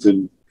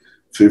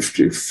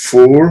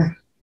 1954.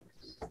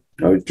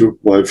 I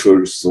took my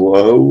first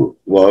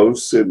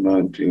vows in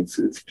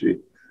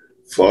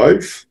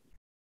 1955.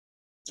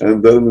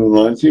 And then in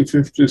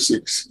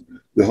 1956,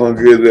 the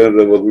Hungarian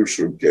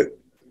Revolution came.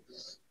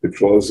 It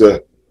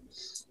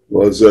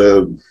was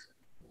a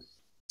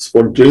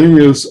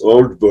spontaneous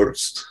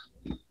outburst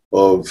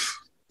of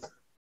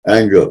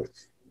anger.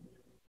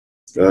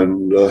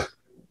 And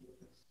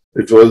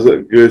it was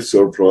a great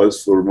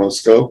surprise for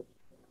Moscow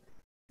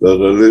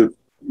that a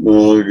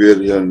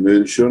Hungarian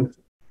nation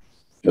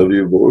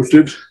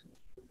revolted.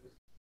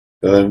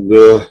 And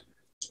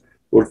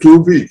for 2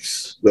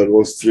 weeks, there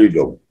was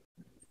freedom.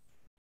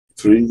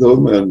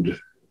 And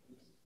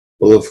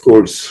well, of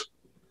course,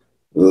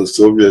 the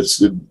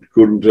Soviets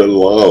couldn't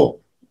allow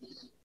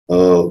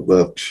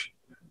that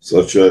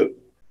such a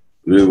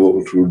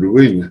revolt would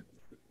win.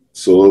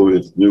 So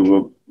it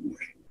knew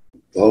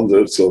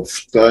hundreds of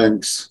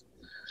tanks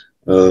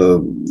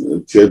came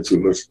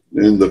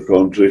in the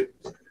country,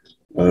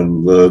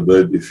 and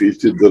they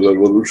defeated the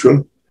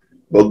revolution.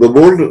 But the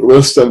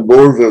western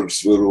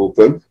borders were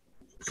open,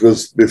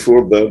 because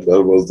before that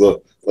there was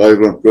the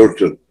Iron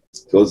Curtain.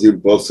 It was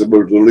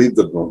impossible to leave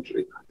the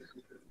country.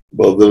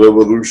 But the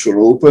revolution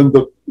opened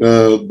the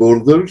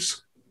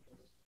borders,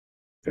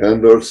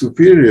 and our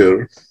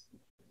superior,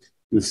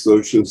 the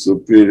social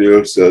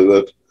superior, said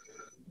that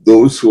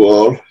those who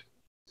are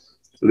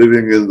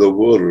living in the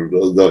world,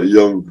 the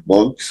young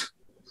monks,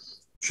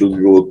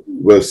 should go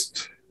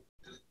west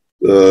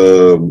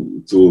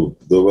to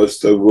the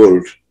Western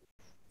world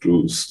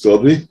to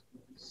study.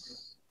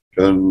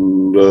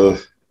 And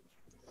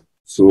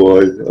so I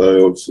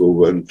also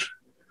went.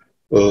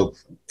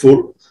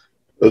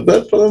 At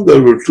that time,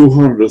 there were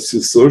 200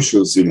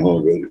 Cistercians in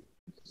Hungary.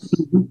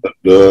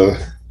 And,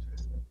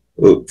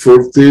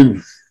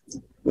 14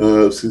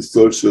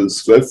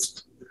 Cistercians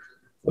left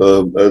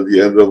at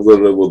the end of the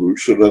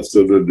revolution,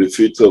 after the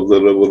defeat of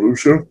the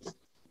revolution.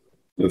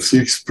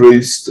 6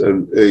 priests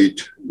and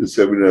 8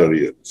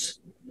 seminarians.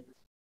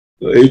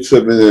 The 8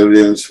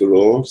 seminarians were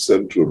all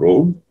sent to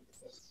Rome.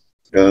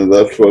 And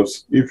that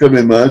was, you can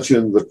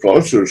imagine the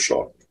culture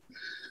shock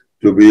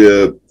to be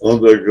an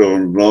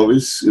underground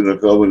novice in a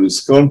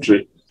communist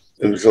country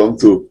and come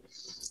to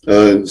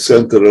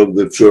center of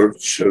the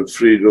church and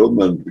freedom,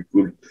 and we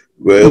could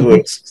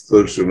wear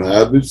certain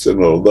habits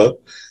and all that.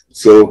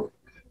 So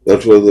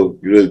that was a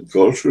great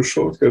culture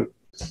shock. And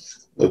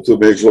to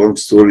make long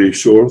story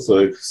short,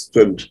 I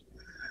spent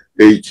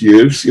 8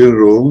 years in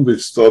Rome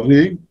with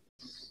studying,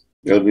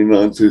 and in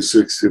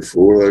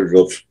 1964 I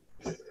got,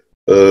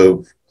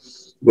 the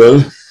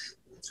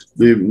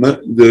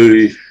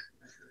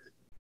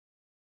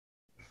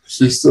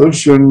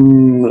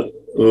Cistercian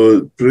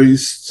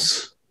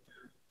priests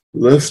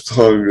left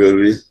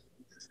Hungary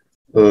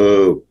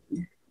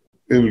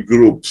in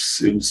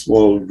groups, in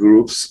small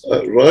groups,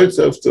 right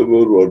after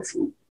World War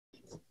II.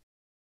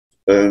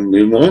 And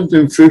in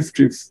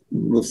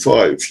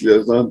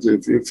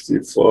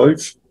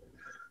 1955,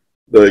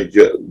 they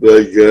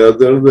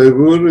gathered. They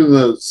were in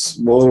a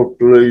small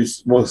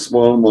place,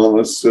 small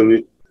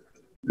monastery.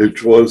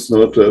 It was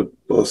not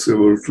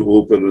possible to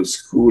open a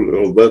school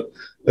or that.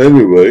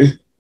 Anyway,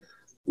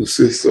 the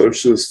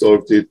Cistercians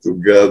started to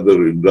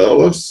gather in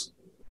Dallas,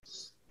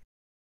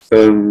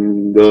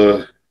 and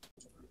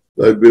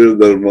I built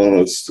their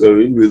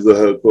monastery with the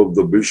help of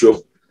the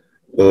bishop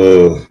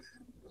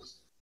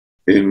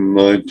in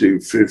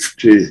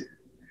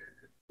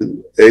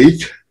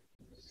 1958,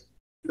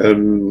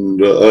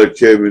 and I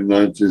came in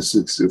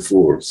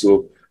 1964.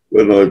 So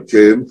when I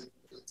came,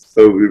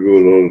 we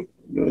were all,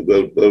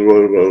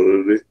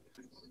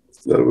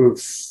 there were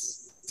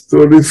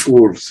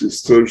 34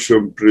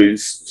 Cistercian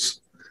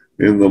priests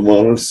in the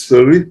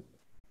monastery,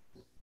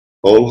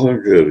 all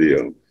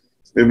Hungarian.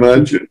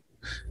 Imagine,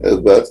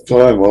 at that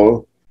time,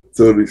 all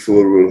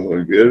 34 were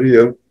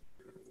Hungarian.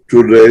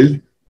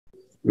 Today,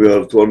 we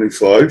are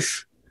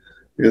 25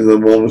 in the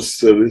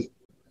monastery,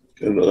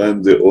 and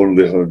I'm the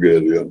only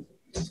Hungarian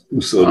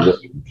who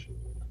survived.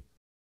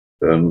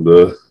 And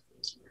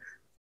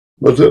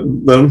but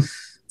then,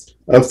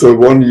 after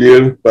 1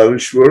 year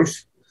parish work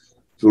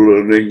to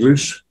learn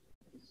English,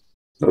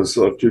 I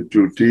started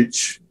to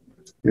teach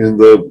in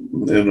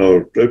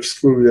our prep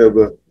school. We have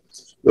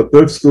the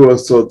prep school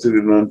was started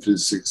in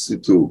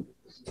 1962,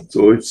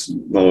 so it's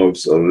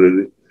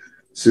already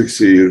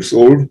 60 years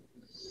old,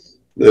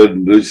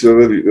 and it's a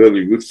very,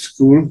 very good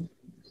school,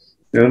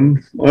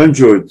 and I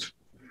enjoyed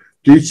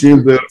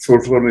teaching there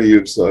for 20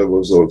 years. I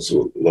was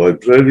also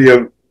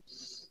librarian,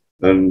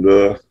 and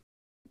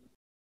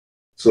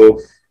so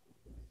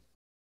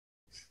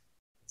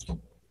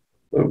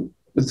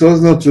it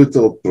was not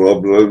without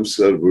problems.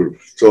 There were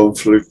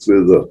conflicts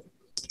with the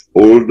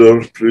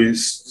older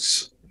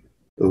priests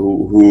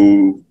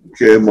who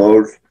came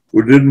out,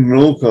 who didn't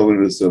know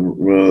communism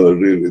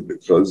really,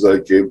 because I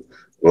came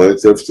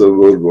right after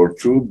World War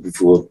II,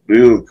 before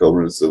real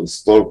communism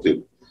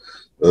started.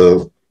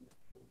 So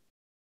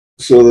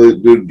they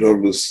didn't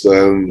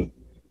understand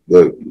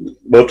that.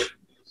 But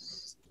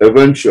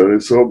eventually,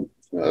 so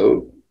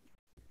the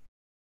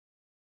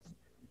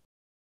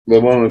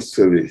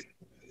monastery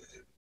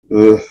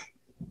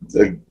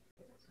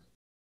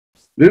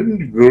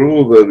didn't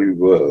grow very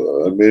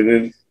well. I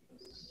mean,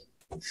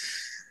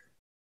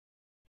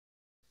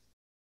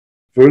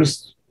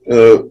 first,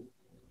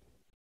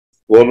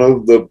 one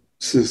of the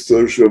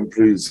Cistercian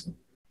priest's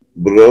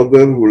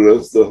brother, who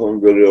left the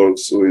Hungary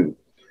also in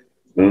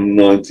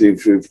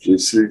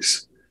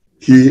 1956,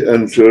 he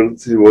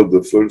entered. He was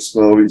the first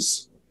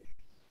novice.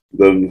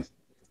 Then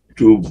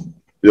 2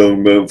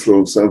 young men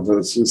from San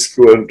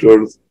Francisco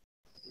entered,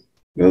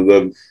 and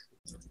then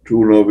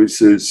 2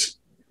 novices.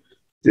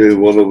 Yeah,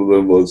 one of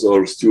them was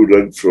our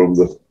student from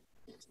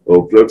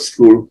our prep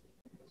school,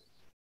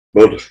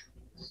 but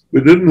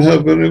we didn't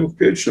have any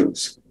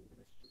vocations.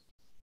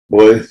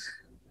 By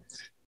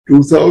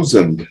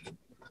 2000,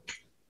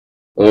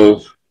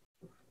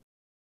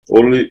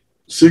 only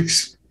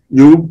 6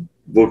 new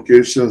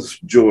vocations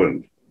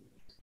joined,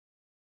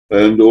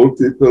 and old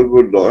people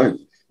were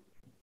dying.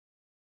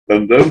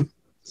 And then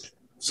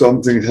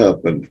something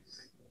happened.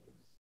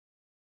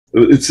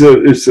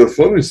 It's a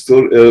funny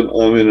story,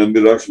 I mean a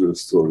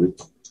miraculous story.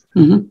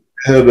 Mm-hmm.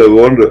 Had a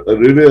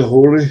really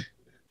holy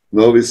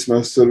novice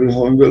master in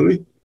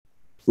Hungary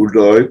who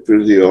died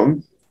pretty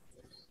young.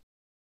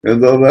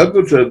 And our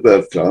abbot at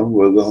that time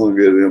was a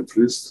Hungarian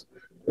priest,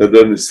 and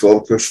then his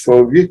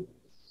Farkasfalvi.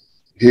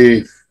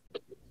 He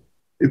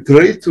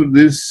prayed to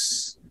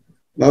this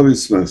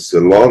novice master,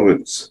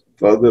 Lawrence,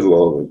 Father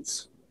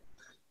Lawrence.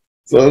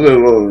 Father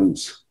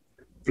Lawrence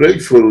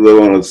prayed for the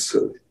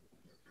monastery.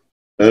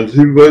 And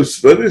he was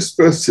very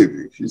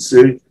specific. He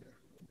said,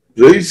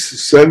 please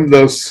send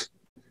us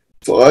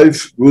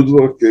 5 good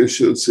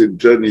vocations in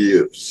 10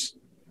 years.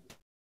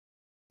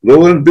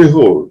 Lo and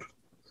behold,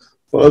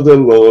 Father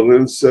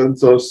Lawrence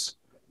sent us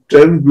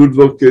 10 good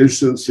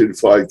vocations in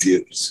 5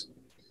 years.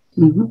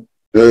 Mm-hmm.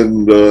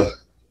 And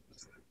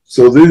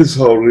so this is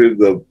how really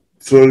the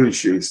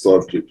flourishing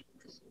started.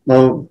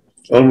 Now,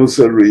 almost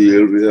every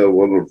year we have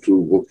 1 or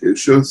 2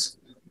 vocations,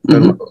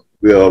 mm-hmm. and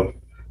we are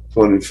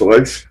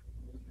 25.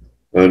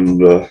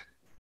 And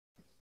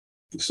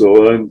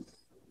so I'm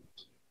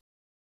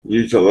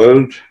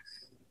retired.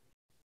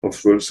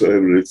 Of course,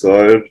 I'm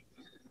retired,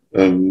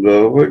 and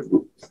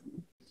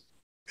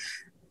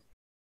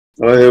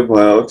I have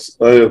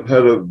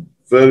had a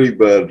very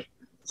bad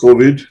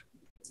COVID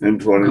in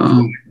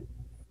 2020,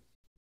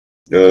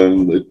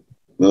 and it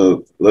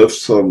left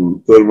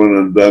some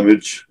permanent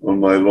damage on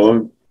my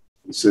lung.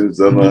 Since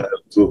then, I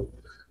have to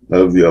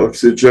have the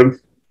oxygen.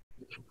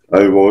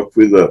 I walk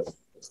with a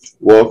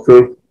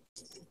walker,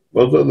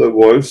 but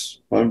otherwise,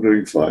 I'm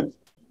doing fine.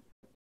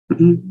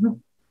 Mm-hmm.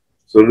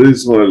 So this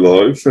is my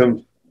life,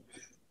 and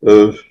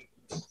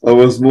I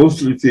was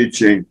mostly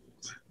teaching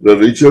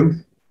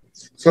religion,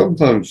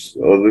 sometimes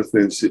other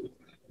things,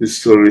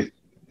 history.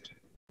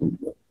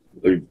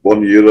 Like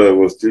 1 year I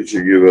was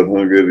teaching even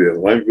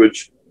Hungarian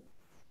language.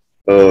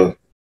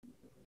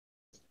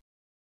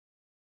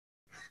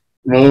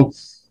 Now,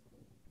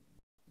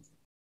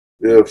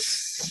 we have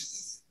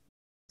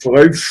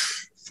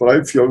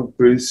five young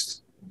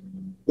priests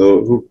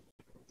who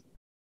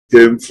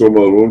came from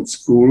our own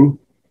school,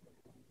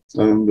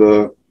 and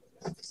the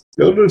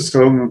others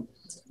come.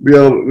 We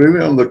are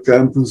really on the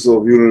campus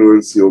of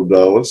University of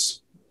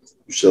Dallas,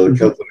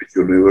 Catholic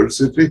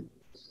University.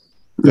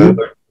 And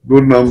a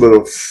good number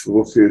of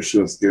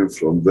vocations came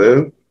from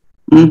there.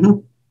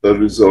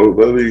 There is a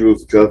very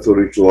good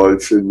Catholic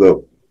life in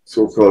the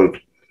so-called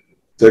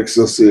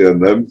Texas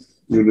A&M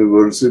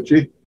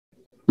University.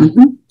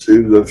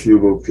 Received a few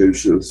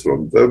vocations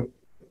from them.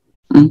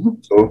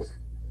 So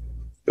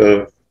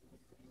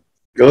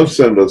God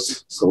sent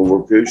us some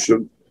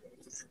vocation.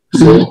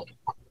 So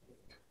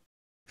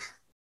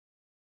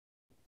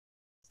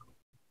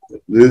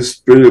this is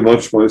pretty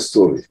much my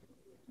story.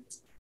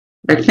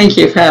 I think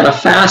you've had a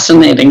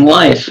fascinating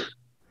life.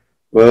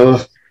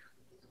 Well,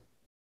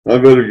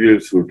 I'm very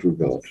grateful to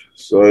God.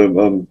 So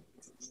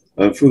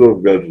I'm full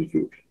of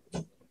gratitude.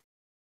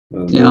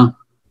 And,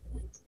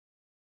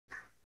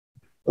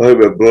 I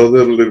have a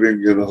brother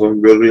living in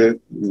Hungary.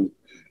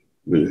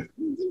 We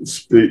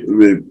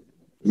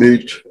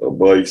meet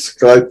by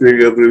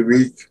Skyping every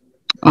week.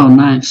 Oh,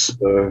 nice.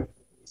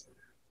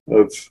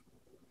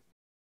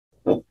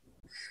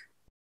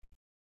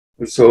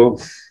 So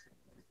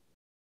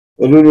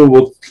I don't know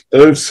what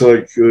else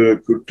I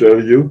could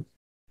tell you.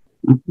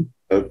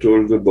 I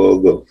told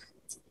about the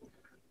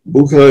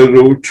book I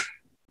wrote,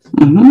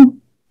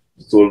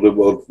 told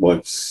about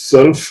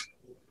myself,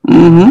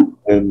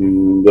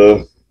 and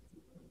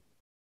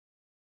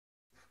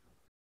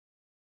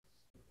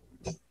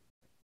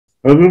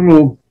I don't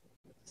know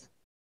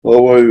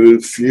how I will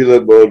feel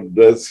about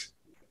death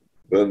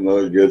when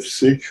I get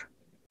sick.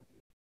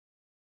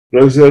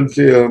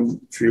 Presently, I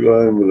feel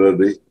I am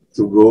ready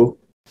to go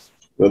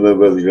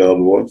whenever God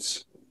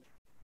wants.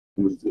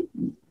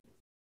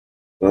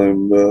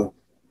 I'm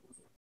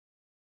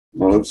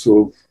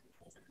also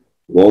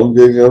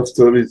longing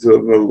after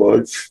eternal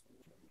life.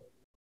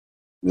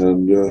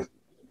 And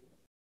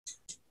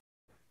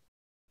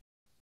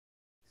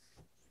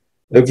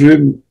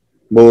every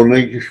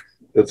morning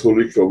at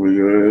Holy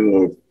Communion,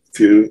 I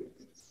feel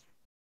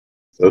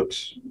that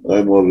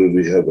I'm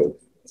already heaven.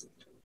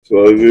 So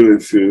I really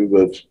feel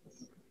that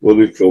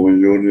Holy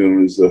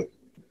Communion is a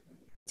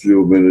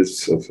few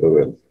minutes of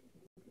heaven.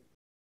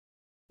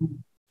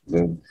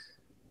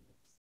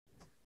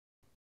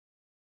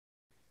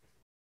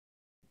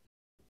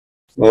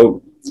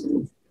 Now,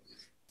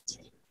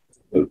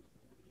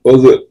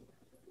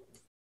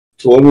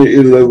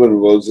 2011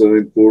 was an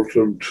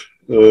important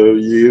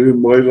year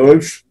in my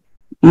life.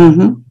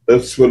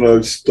 That's when I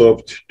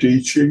stopped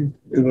teaching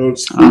in our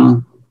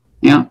school.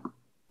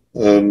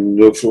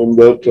 And from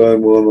that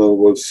time on, I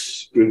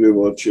was pretty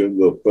much in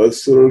the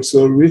pastoral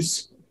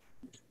service,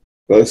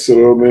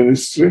 pastoral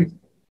ministry.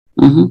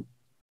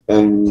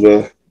 And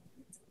in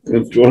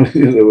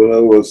 2011, I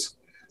was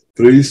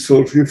priest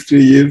for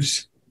 50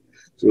 years.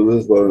 So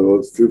that's my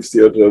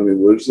 50th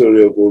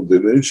anniversary of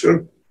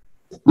ordination.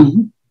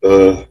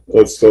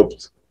 I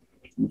stopped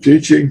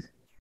teaching,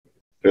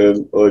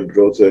 and I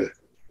got a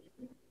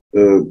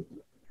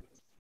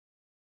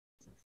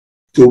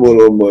tumor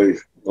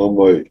on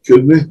my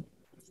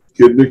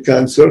kidney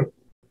cancer.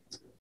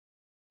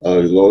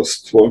 I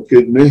lost one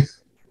kidney,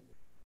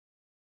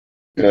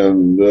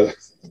 and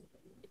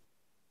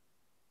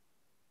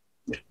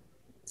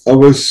I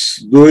was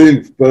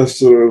doing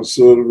pastoral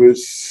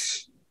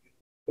service,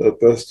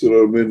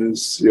 pastoral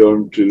ministry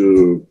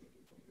until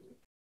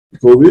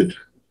COVID.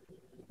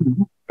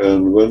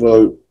 And when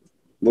I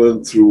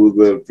went through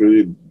the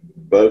pretty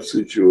bad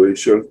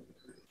situation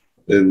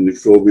in the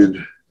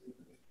COVID,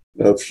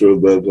 after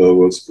that I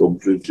was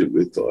completely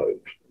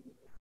retired.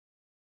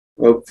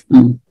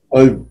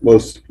 I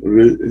was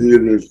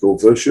hearing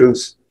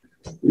confessions.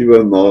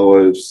 Even now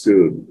I'm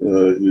still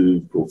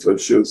hearing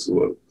confessions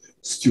or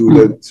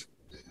student.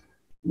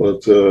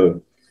 But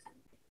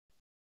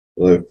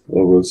I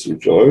was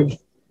retired,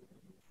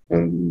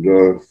 and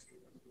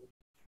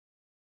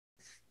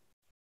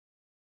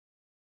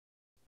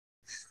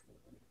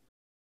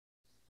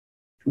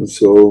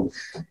so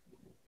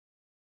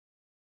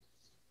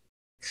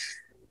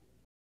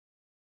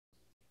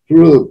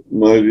through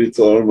my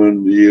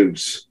retirement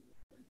years,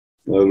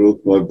 I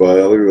wrote my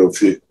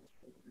biography.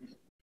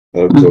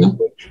 I thought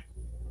that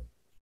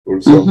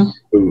for some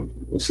people,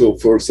 so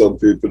for some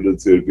people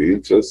it will be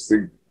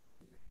interesting.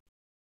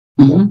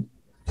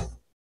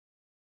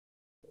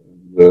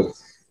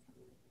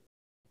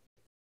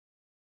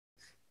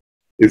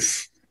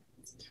 If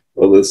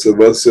Father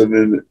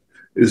Sebastian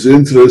is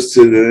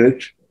interested in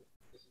it,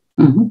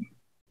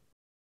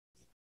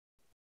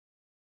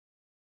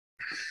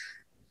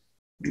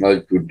 I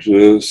could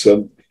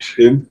send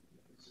him,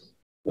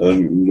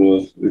 and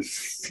if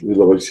he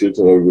likes it,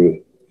 I will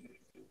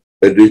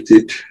edit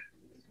it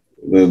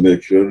and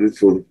make ready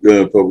for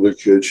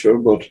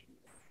publication. But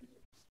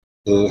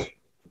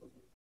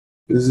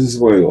this is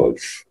my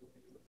life.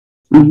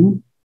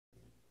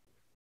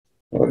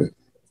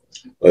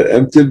 I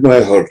emptied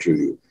my heart to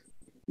you.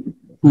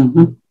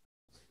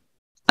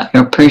 I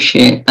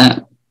appreciate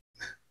that.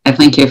 I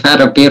think you've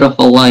had a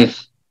beautiful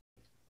life.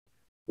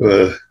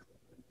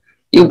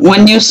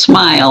 When you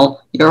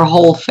smile, your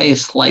whole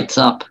face lights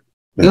up.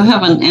 You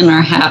have an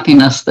inner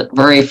happiness that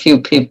very few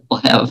people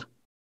have.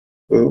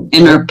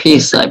 Inner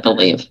peace, I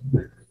believe.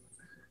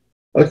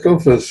 I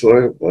confess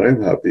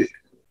I'm happy.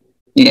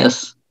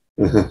 Yes.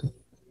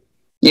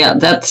 Yeah,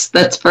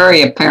 that's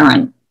very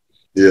apparent.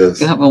 Yes.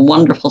 You have a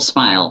wonderful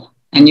smile,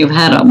 and you've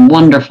had a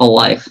wonderful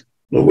life.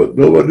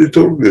 Nobody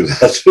told me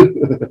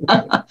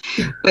that.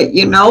 But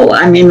you know,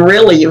 I mean,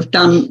 really, you've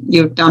done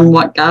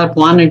what God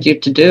wanted you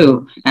to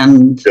do,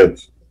 and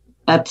yes.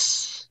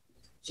 That's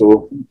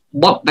so.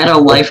 What better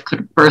life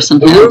could a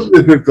person have? have? It was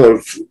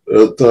difficult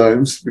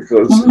times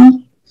because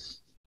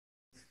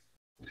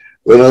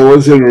when I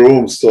was in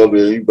Rome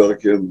studying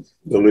back in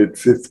the late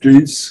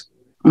 50s,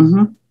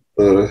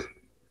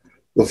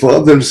 the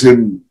fathers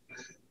in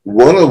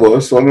one of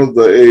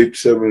the 8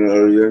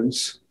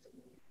 seminarians,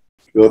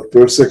 got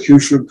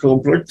persecution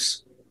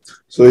complex,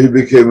 so he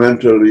became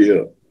mentally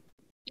ill.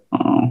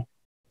 Oh.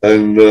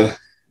 And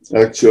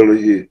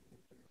actually,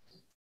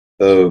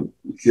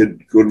 he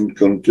couldn't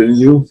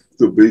continue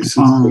to be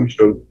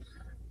Cistercian.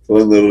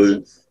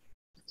 Finally,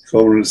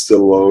 communists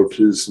allowed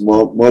his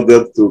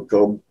mother to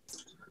come,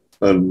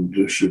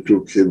 and she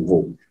took him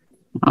home.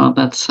 Oh,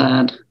 that's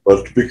sad.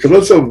 But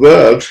because of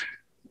that,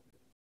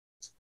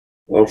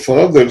 our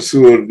fathers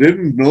who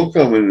didn't know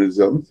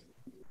communism,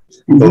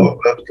 thought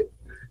that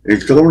in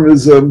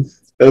communism,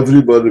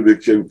 everybody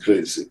became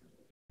crazy.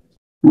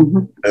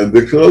 And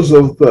because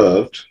of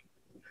that,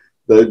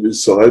 they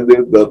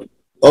decided that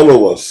all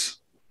of us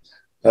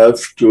have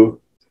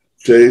to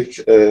take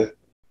a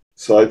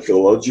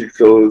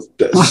psychological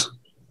test.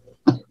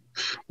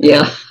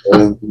 Yeah.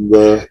 And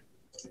a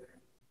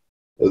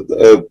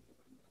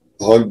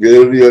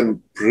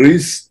Hungarian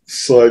priest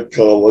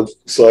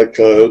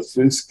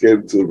psychiatrist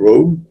came to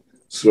Rome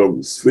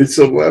from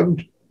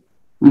Switzerland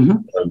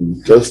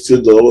and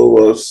tested all of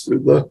us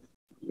with the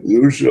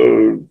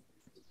usual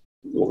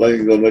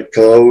lying on a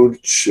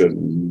couch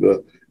and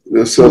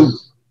some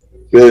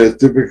very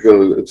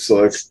typical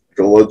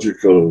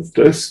psychological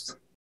test.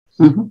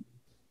 And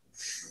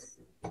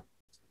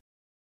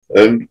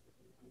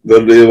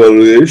when the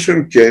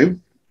evaluation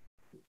came,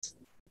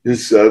 he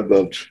said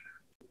that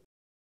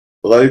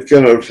I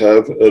cannot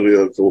have a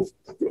real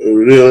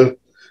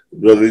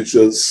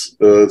religious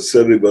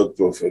celibate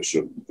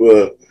vocation.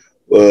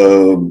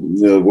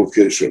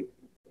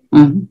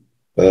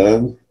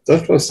 And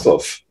that was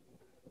tough.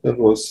 That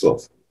was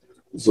tough.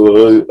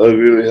 So I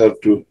really had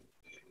to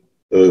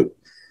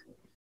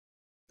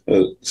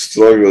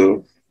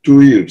struggle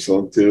 2 years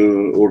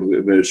until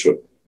ordination.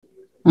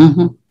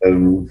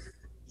 And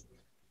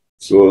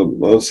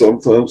so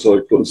sometimes I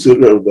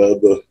consider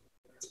that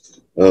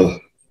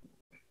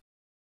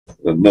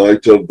the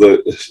night of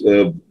the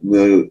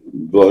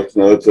black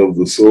night of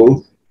the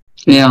soul.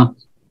 Yeah.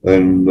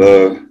 And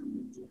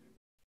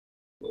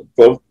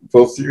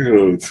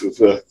particularly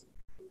the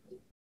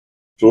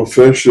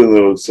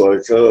professional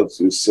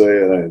psychiatrists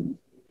say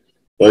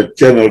I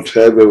cannot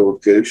have a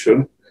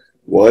vocation.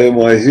 Why am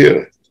I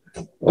here?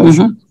 I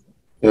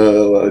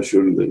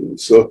should leave.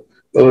 So,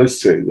 but I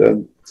stayed.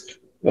 And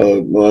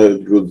my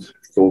good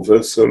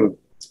confessor,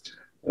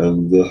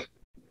 and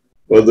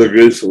by the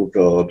grace of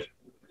God,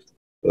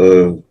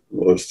 I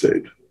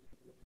stayed.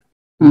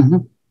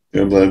 And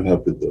I'm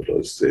happy that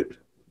I stayed.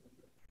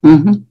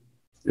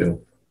 Yeah.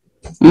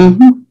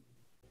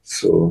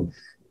 So,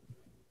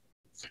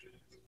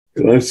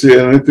 can I say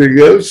anything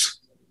else?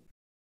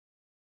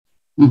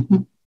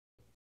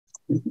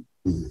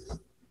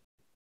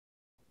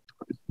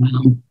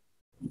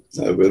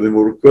 Have any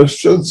more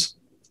questions?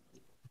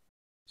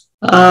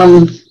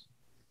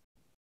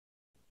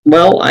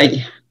 Well,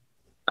 I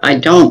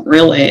don't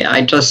really.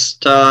 I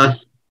just, I'm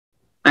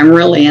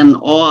really in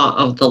awe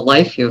of the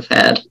life you've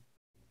had.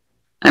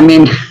 I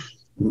mean,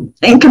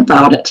 think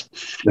about it.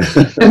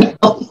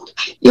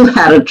 You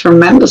had a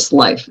tremendous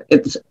life.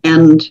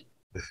 And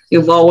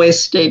you've always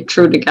stayed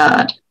true to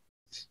God.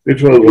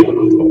 It was a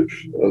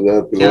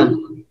life. Yeah.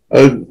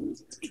 I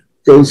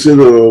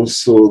consider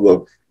also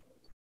that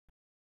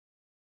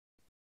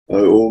I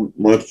owe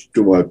much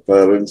to my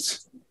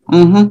parents.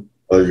 I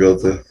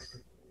got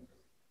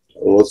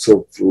lots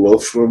of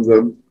love from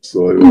them,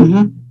 so I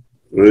was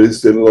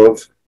raised in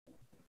love.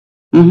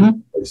 I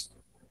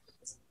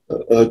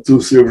had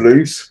 2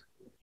 siblings.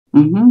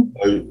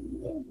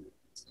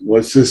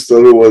 My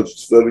sister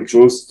was very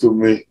close to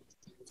me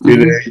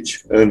in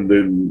age and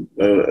in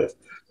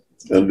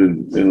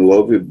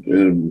love,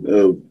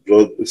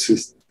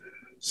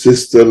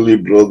 sisterly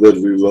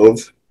brotherly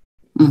love.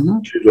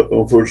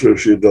 Unfortunately,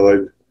 she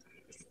died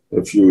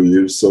a few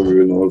years ago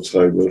in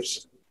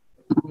Alzheimer's.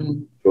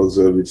 It was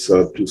very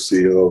sad to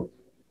see how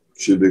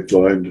she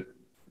declined.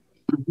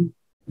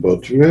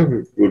 But we have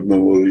good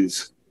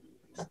memories.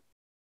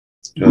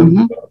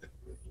 And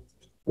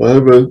I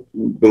have a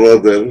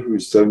brother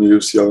who's 10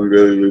 years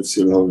younger, he lives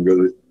in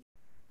Hungary,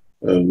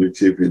 and we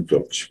keep in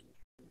touch.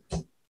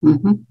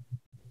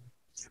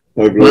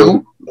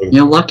 Well,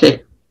 you're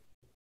lucky.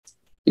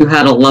 You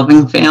had a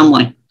loving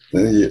family.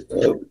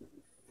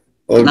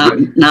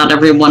 Not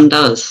everyone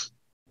does.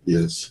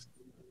 Yes.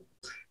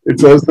 It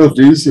was not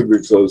easy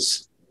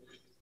because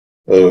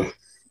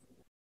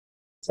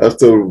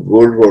after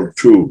World War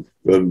II,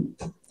 when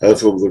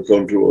half of the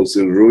country was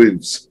in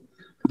ruins.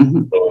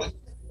 Mm-hmm.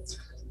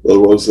 There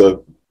was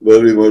a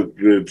very much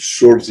great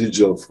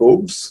shortage of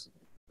homes.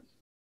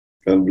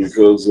 And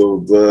because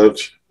of that,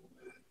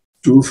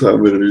 2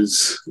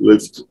 families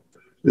lived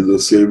in the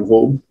same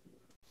home.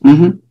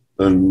 Mm-hmm.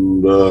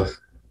 And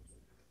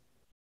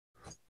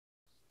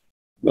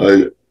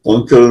my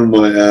uncle and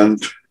my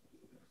aunt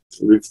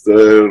lived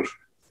there.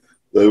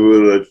 They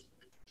were a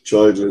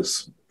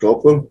childless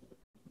couple.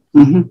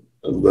 Mm-hmm.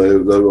 And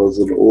there was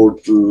an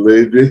old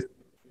lady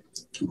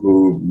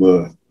whom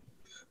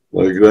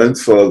my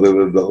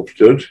grandfather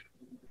adopted.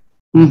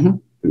 Mm-hmm.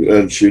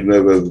 And she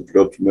never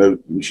got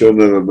married. She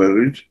never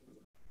married.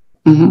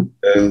 Mm-hmm.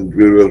 And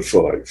we were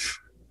 5.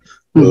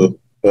 Mm-hmm.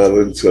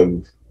 Parents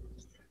and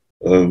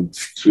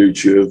 3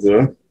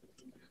 children.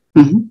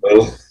 Mm-hmm.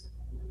 Well,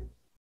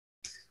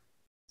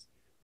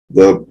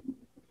 the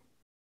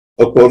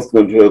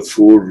apartment had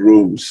 4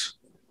 rooms,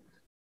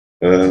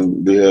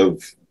 and we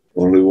have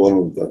only one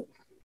of them.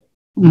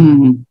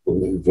 Mm-hmm.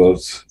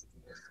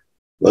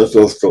 That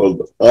was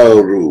called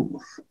our room,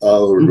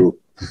 our room.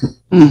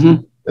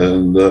 Mm-hmm.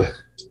 And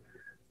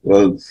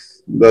well,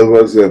 that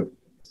was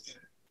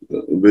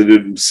we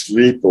didn't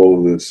sleep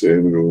all in the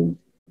same room.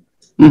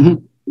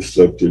 Mm-hmm. We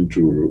slept in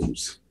 2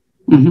 rooms.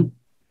 Mm-hmm.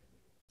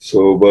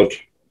 So, but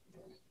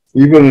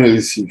even in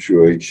this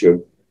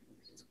situation,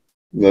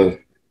 my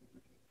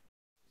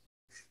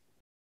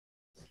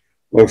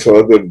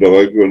father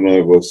died when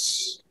I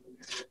was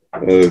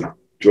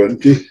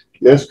 20.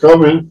 Yes,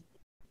 come in.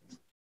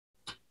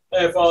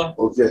 Hey, Father.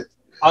 Okay.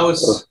 I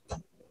was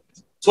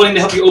wanting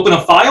to help you open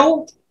a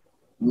file.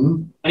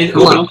 I need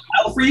to open a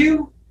file for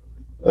you.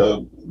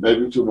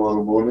 Maybe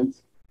tomorrow morning.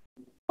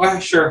 Oh,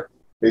 sure.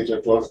 8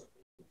 o'clock.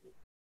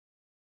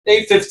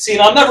 8:15.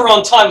 I'm never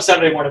on time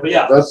Saturday morning, but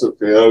yeah. That's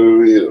okay. I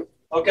will be here.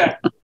 Okay.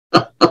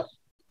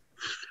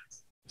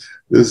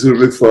 This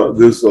was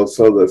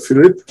Father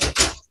Philip.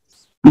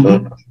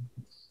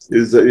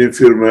 Is the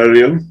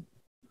infirmarian.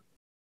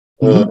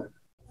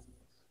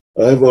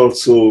 I have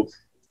also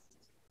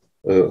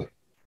how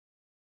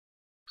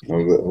do I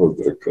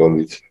call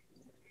it?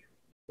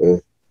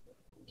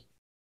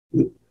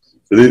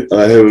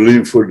 I have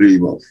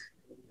lymphedema,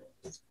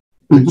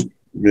 which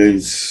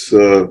means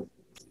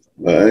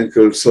my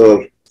ankles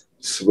are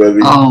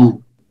swelling.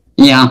 Oh,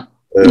 yeah.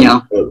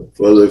 Yeah.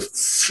 Father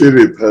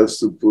Philip has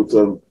to put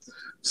on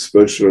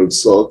special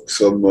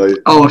socks on my.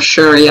 Oh,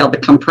 sure. Yeah, the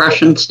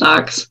compression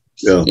socks.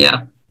 Yeah.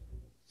 Yeah.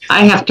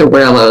 I have to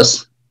wear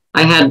those.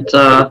 I had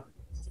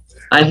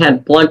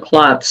blood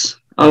clots.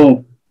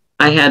 Oh,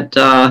 I had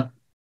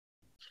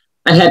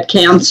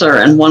cancer,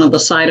 and one of the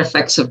side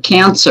effects of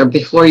cancer,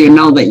 before you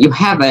know that you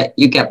have it,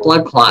 you get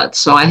blood clots.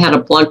 So I had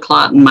a blood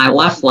clot in my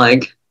left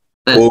leg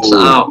that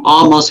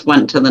almost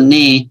went to the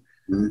knee,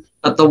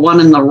 but the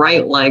one in the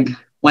right leg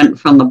went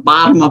from the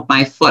bottom of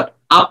my foot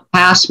up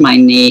past my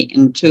knee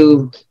in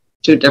two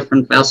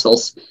different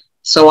vessels.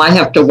 So I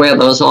have to wear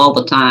those all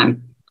the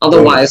time.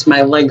 Otherwise,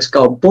 my legs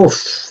go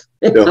boof.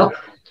 You know?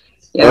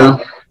 Yeah.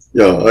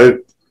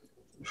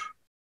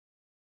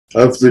 I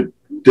have to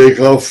take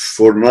off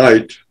for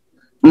night.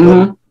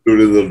 During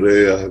the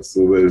day, I have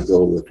to wear it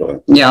all the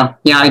time. Yeah,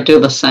 I do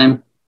the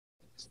same.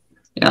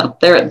 Yeah,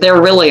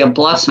 they're really a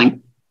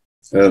blessing.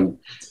 And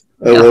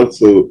I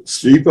also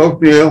sleep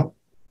apnea,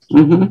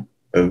 and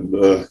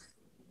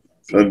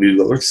I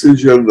need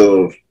oxygen.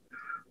 There are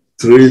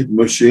 3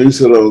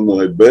 machines around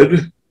my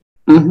bed.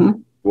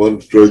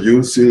 One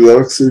producing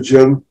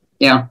oxygen.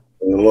 Yeah.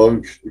 And a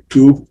long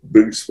tube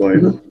brings my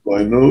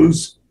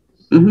nose.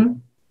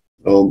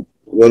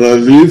 When I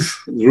leave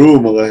the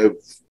room, I have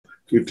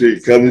to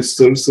take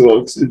canisters of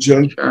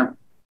oxygen. Sure.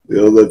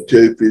 The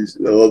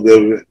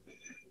other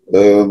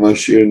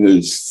machine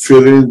is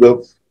filling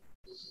the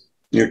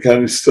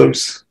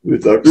canisters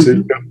with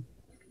oxygen.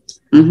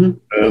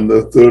 And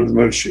the 3rd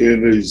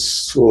machine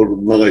is for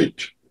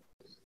night.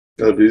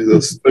 That is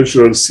a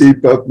special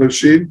CPAP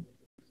machine.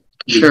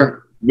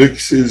 Sure.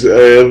 Mixes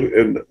air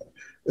and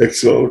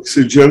extra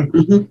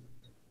oxygen.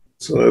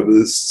 So I have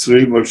these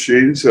 3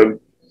 machines, and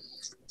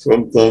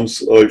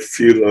sometimes I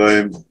feel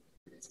I'm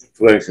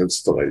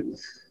Frankenstein.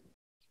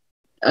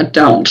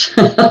 Don't.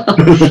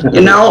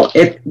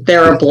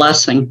 They're a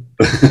blessing.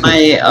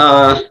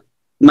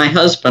 My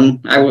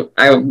husband,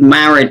 I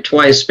married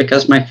twice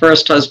because my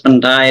first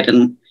husband died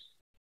in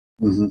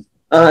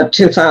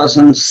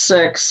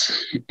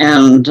 2006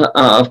 and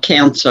of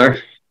cancer.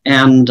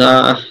 And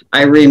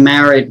I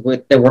remarried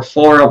there were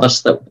 4 of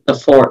us,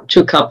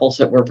 2 couples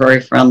that were very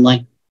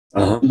friendly.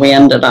 We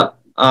ended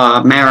up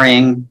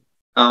marrying.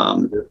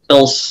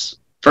 Bill's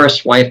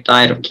first wife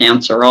died of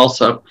cancer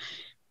also.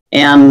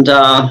 And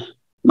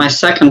my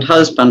second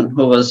husband,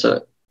 who was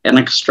an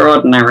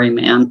extraordinary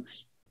man,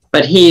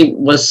 but he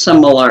was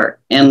similar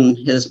in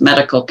his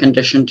medical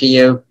condition to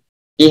you.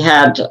 He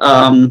had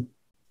an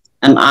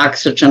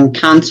oxygen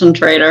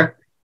concentrator.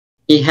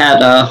 He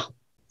had a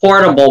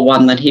portable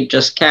one that he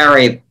just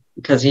carried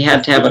because he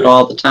had to have it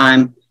all the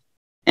time.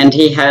 And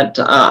he had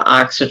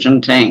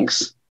oxygen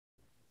tanks.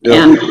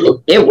 Yeah. And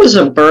it was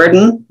a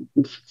burden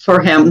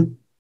for him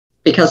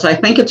because I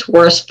think it's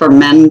worse for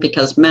men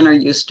because men are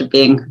used to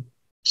being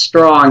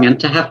strong, and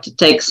to have to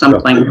take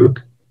something,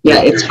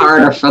 it's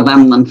harder for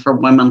them than for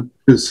women.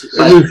 Of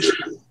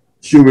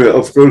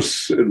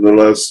course, in the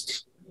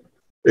last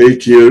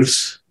 8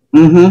 years,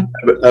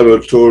 ever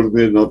told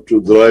me not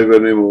to drive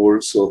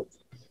anymore, so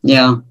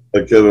I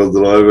cannot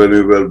drive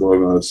anywhere by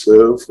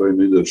myself. I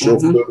need a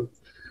chauffeur,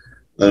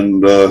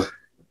 and I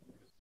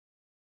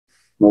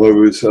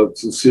always have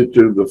to sit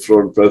in the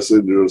front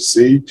passenger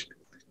seat.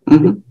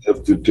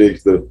 Have to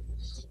take the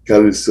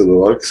canister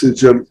of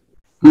oxygen.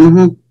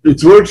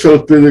 It works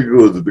out pretty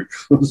good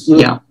because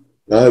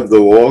I have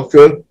the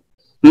walker.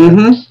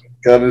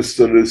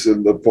 Canister is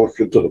in the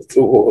pocket of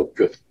the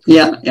walker.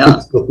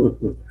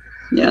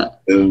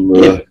 And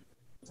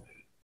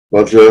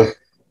but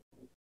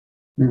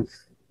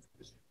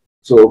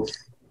so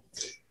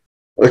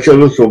I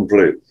cannot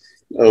complain.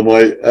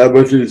 My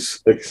abbot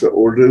is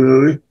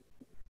extraordinary.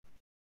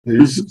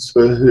 He's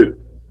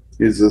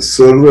a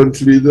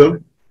servant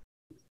leader.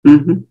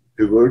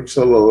 He works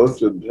a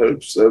lot and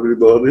helps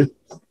everybody.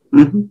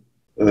 And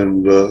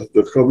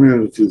the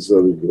community is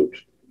very good.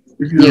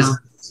 You can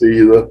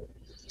see the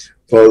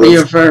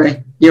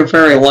You're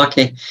very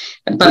lucky.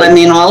 But I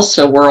mean,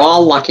 also, we're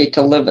all lucky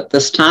to live at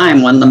this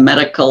time when the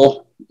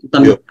medical,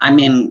 I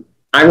mean,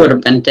 I would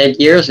have been dead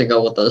years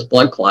ago with those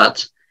blood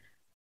clots.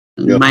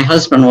 And my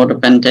husband would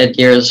have been dead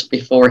years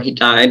before he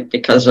died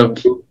because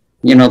of,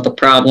 the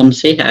problems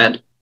he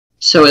had.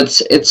 So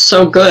it's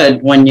so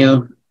good when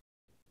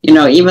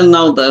even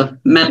though the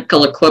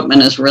medical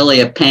equipment is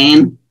really a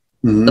pain,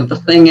 but the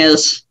thing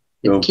is,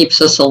 it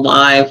keeps us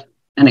alive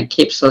and it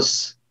keeps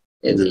us,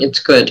 it's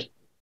good.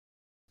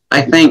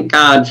 I thank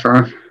God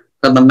for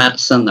the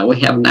medicine that we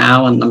have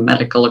now and the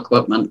medical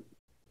equipment.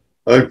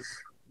 In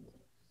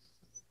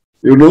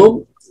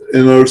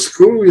our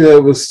school we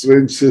have a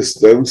strange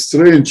system,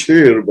 strange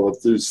here, but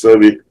it's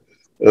very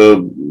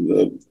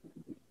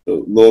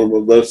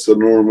normal. That's a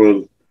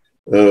normal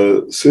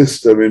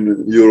system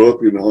in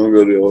Europe, in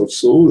Hungary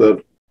also,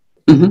 that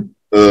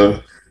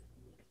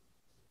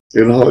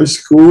in high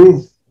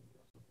school,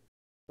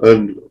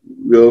 and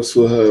we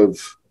also have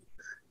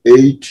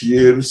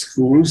 8-year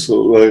school,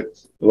 so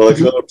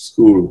like our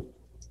school.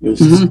 It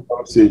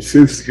starts in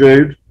 5th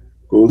grade,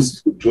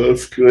 goes to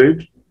 12th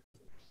grade,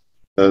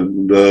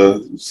 and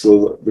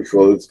so we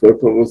call it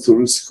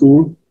preparatory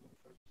school.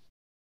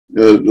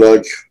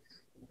 Like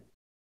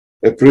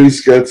a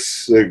priest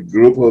gets a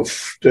group of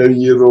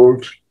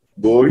 10-year-old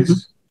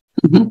boys,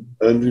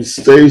 and he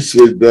stays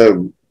with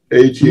them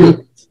 8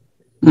 years,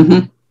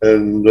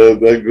 and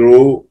they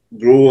grow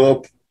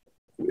up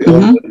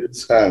under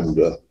his hand.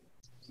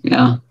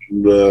 And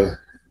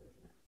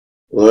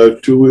I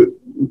have two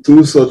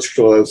such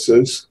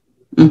classes,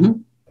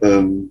 and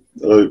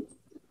I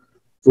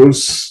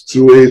first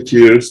through 8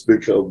 years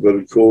become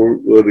very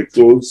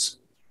close,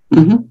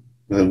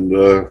 and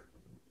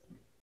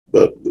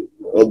but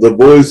the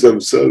boys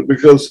themselves,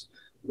 because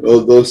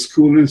the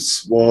school is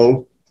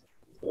small,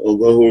 the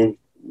whole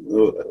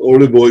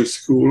only boys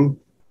school,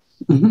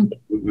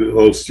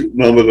 the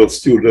number of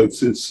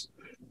students is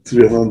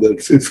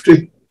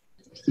 350,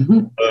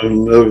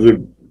 and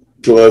every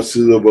class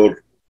is about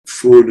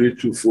 40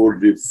 to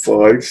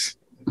 45,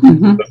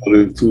 are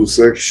in 2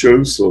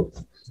 sections, so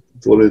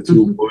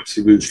 22 boys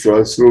in each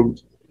classroom.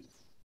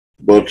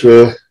 But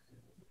I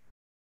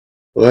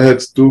had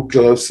 2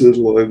 classes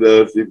like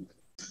that.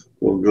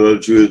 One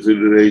graduated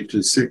in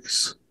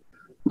 86,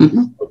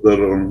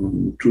 other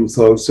on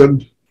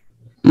 2000.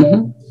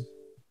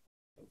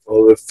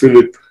 Father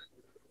Philip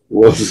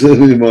was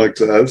in my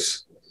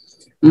class.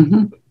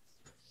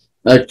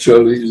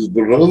 Actually, his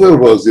brother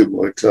was in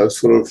my class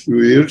for a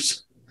few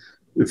years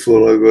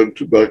before I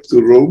went back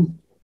to Rome.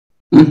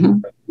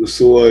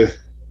 So I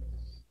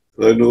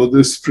know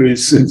this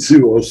priest since he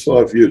was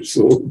 5 years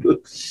old.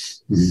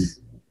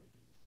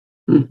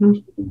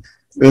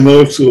 And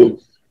also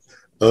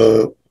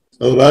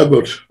our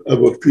Abbot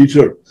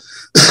Peter,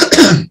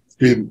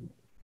 he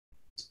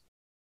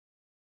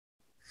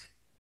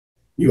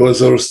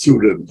was our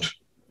student.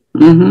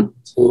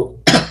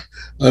 So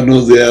I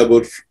know the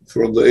abbot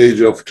from the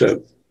age of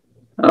 10.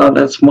 Oh,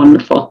 that's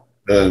wonderful.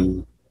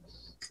 And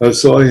I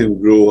saw him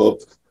grow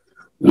up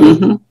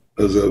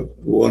as a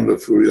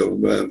wonderful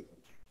young man.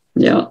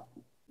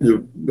 He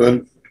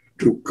went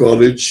to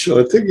college,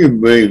 I think in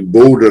Maine,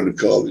 Bowdoin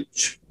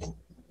College.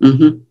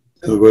 And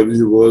when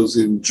he was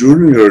in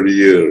junior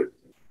year,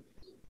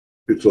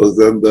 it was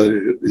then that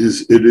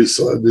he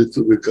decided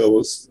to become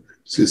a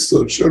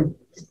Cistercian.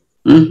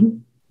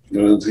 And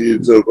he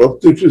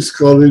interrupted his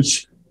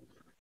college,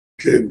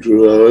 came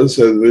to us,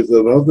 and with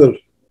another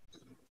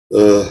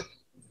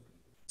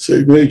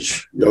same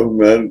age young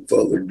man,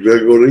 Father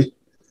Gregory,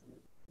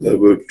 there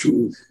were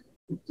 2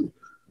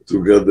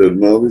 together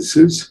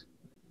novices.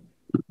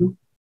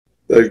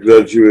 They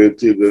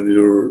graduated in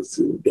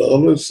University of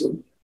Dallas,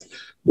 and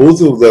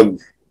both of them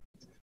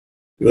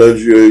had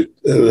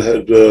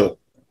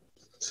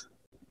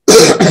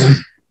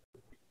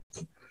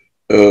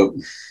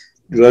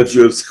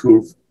graduate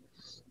school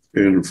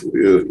in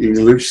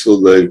English, so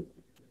they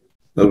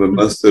have a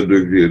master's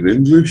degree in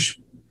English.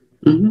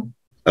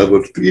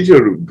 But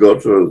Peter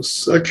got a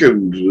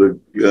second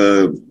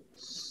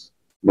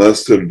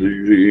master's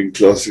degree in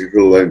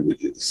classical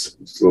languages.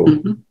 So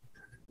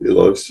he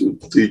likes to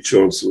teach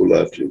also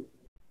Latin.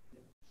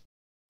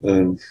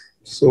 And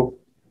so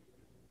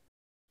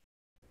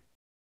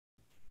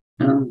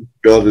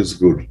God is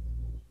good.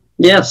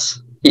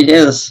 Yes, he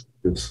is.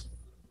 Yes.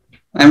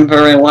 I'm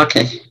very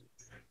lucky.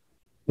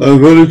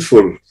 I'm worried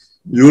for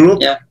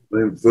Europe. Yeah.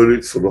 I'm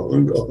worried for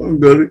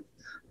Hungary.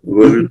 I'm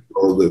worried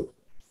for the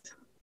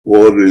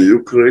war in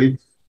Ukraine.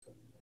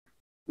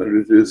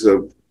 And it is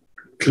a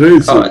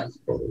crazy.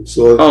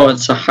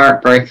 It's a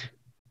heartbreak.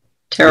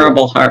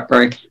 Terrible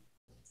heartbreak.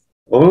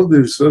 All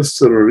these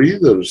Western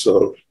leaders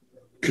are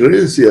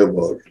crazy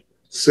about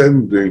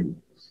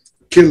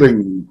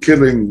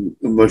killing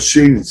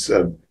machines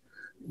and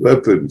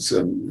weapons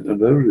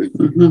and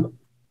everything.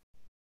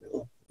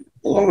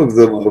 All of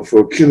them are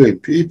for killing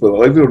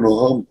people. I don't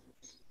know how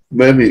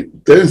many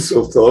tens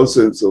of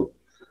thousands of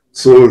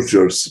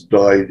soldiers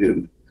died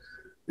in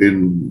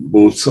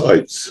both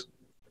sides.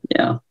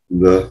 Yeah.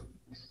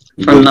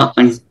 For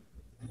nothing.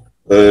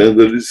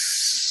 There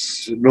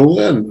is no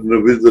end.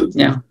 With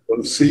the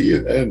see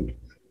an end.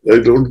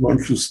 They don't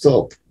want to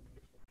stop.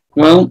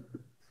 Well,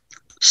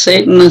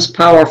 Satan is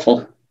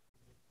powerful.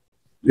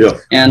 Yeah.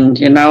 And,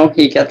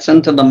 he gets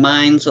into the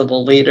minds of the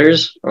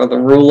leaders or the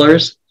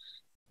rulers.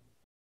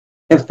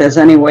 If there's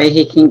any way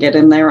he can get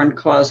in there and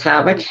cause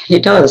havoc, he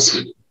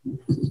does.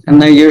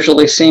 And there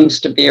usually seems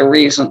to be a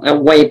way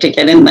to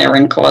get in there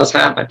and cause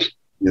havoc.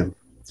 Yeah.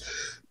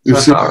 You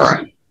see,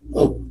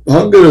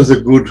 Hungary is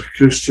a good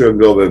Christian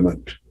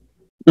government.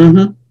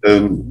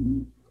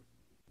 And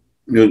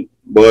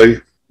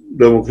by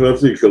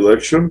democratic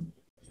election,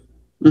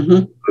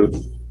 the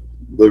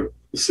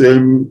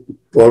same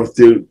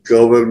party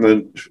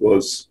government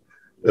was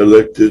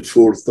elected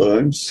 4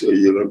 times a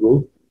year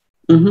ago.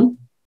 And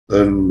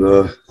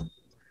the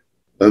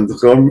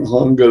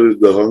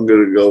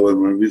Hungary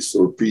government is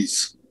for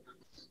peace.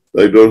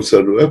 They don't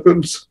send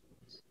weapons.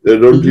 They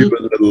don't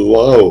even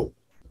allow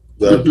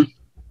that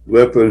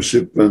weapon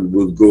shipment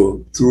would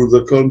go through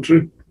the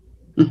country.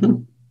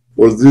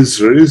 For this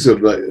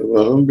reason,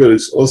 Hungary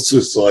is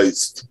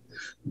ostracized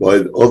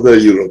by other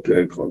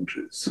European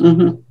countries.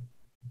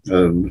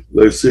 And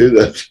they say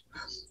that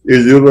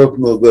in Europe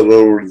now there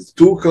are only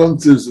 2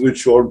 countries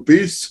which want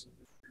peace,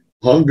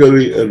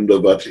 Hungary and the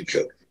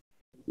Vatican.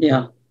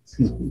 Yeah.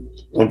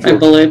 I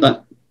believe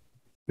it.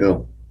 Yeah.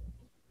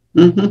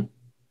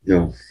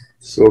 Yeah.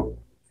 So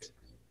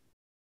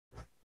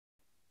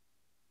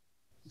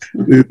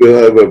we will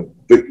have a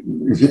big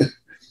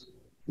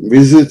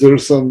visitor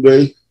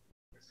someday.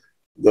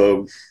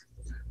 The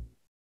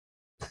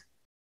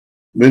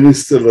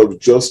Minister of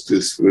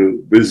Justice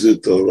will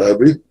visit our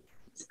abbey,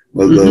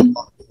 the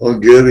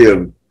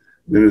Hungarian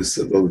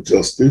Minister of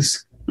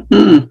Justice,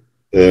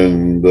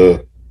 and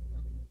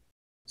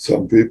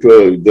some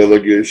people,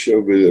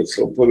 delegation will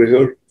accompany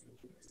her.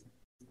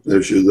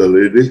 She's a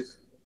lady.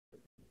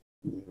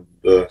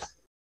 And,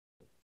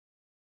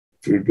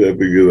 it will be a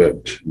big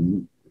event.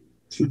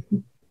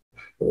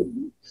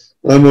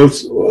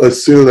 I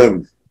still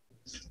am.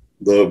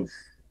 There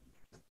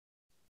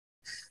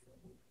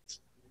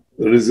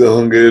is a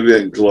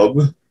Hungarian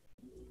club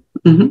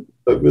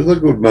with a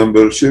good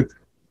membership.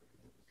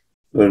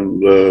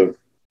 And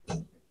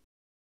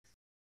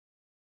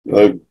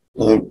I'm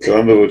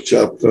kind of a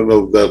chaplain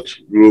of that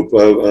group.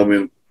 I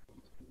mean,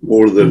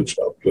 more than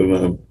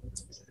chaplain.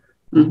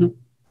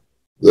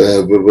 They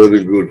have a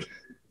very good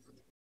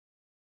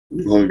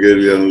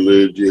Hungarian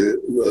lady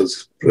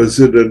as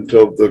president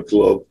of the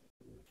club.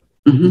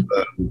 And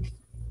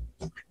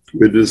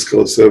we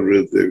discuss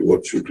everything,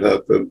 what should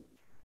happen.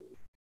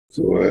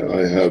 So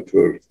I help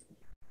her.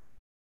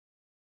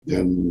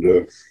 And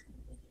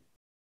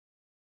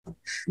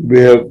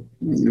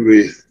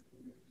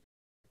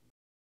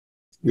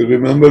you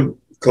remember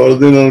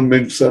Cardinal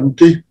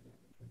Minsanti?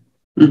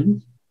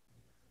 He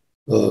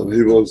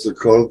was a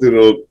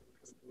cardinal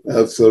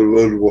after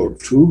World War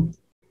II.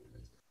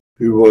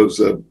 He was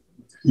a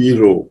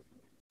hero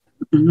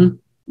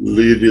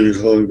leading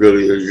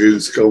Hungary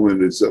against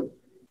communism.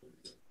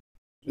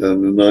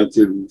 And in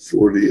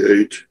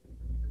 1948,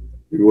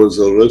 he was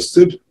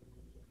arrested.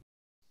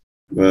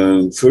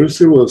 And first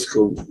he was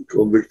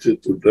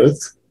convicted to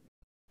death.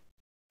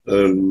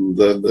 And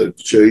then they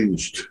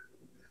changed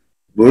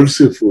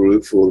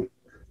mercifully for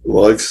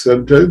life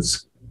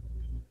sentence.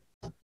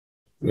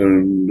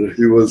 And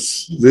he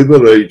was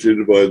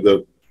liberated by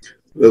the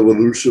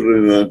revolution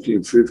in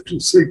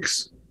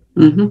 1956.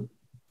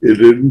 He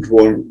didn't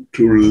want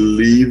to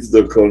leave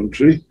the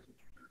country,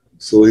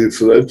 so he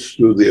fled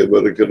to the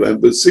American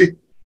embassy,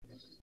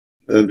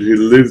 and he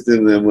lived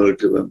in the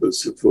American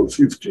embassy for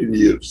 15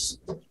 years.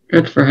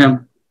 Good for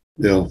him.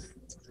 Yeah.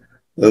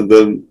 And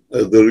then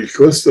at the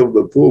request of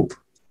the Pope,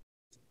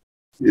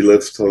 he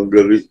left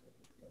Hungary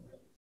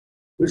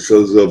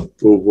because the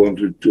Pope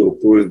wanted to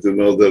appoint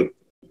another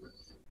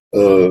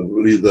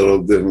leader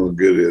of the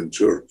Hungarian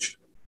church.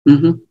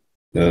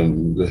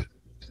 And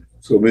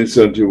So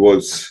Vincent, he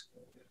was,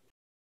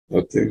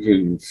 I think,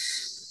 he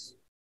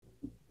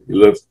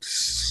left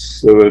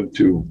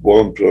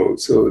 71, probably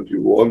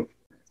 71,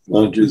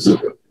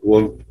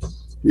 1971.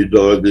 He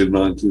died in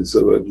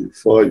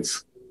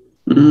 1975.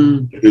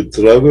 He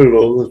traveled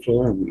all the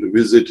time,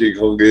 visiting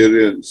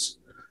Hungarians,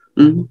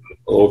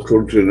 all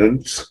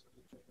continents.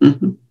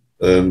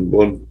 And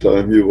one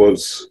time he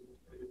was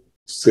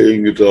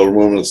staying at our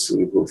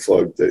monastery for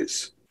 5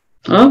 days.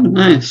 Oh,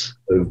 nice.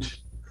 And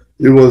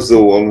he was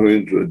the one who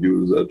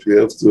introduced that. We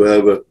have to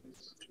have a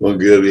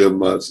Hungarian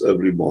Mass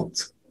every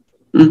month.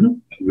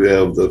 We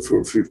have that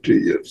for 50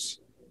 years.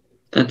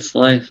 That's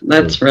life.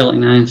 That's really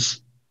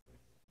nice.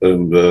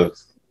 And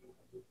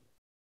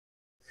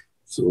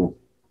so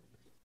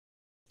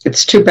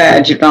it's too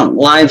bad you don't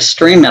live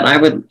stream it.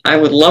 I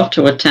would love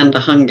to attend a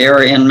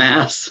Hungarian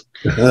Mass.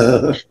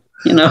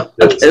 You know,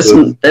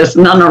 there's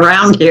none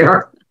around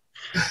here.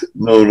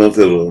 No, not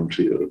around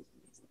here.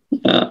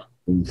 Yeah.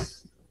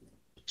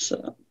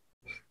 So,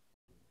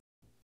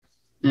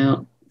 yeah.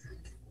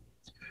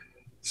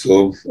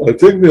 So I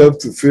think we have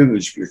to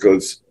finish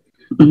because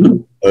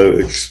I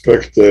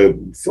expect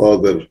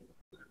Father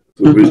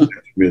to visit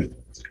me.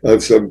 I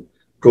have some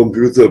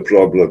computer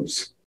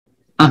problems.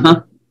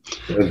 And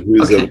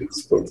he's an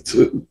expert.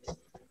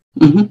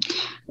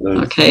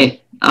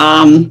 Okay.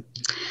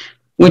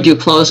 Would you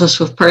close us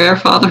with prayer,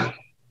 Father?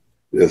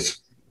 Yes.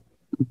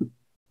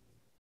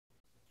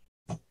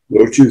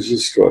 Lord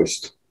Jesus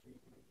Christ,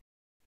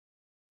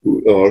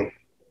 who are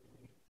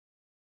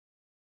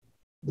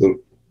the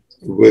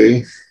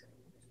way,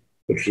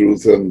 the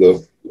truth, and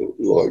the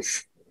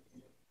life.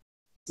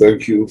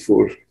 Thank you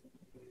for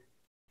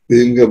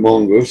being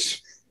among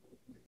us,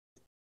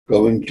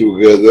 coming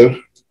together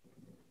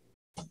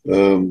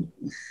in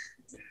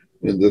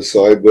the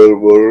cyber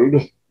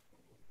world.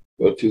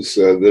 But you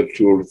said that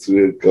 2 or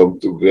 3 come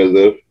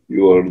together.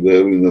 You are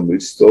there in the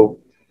midst of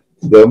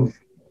them.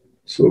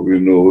 So we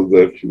know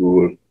that you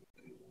were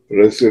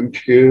present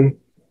here,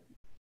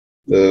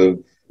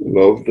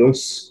 loved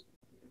us,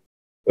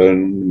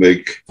 and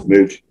made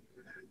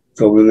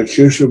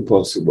communication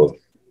possible.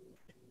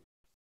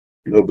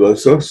 Now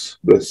bless us,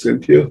 bless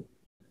Cynthia,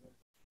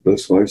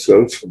 bless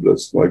myself,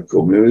 bless my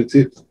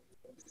community,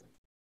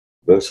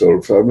 bless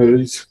our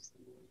families,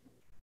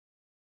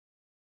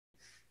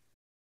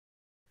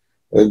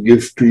 and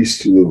give peace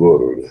to the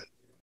world.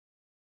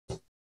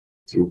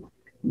 Through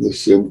the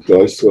same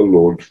Christ our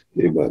Lord.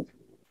 Amen.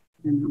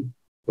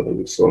 By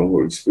the Son and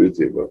Holy Spirit.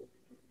 Amen.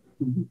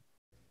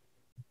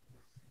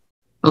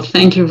 Well,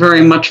 thank you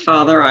very much,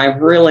 Father. I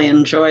really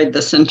enjoyed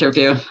this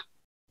interview.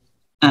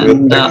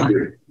 And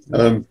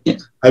I'm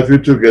happy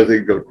to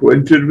getting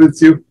acquainted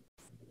with you.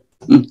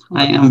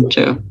 I am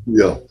too.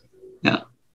 Yeah.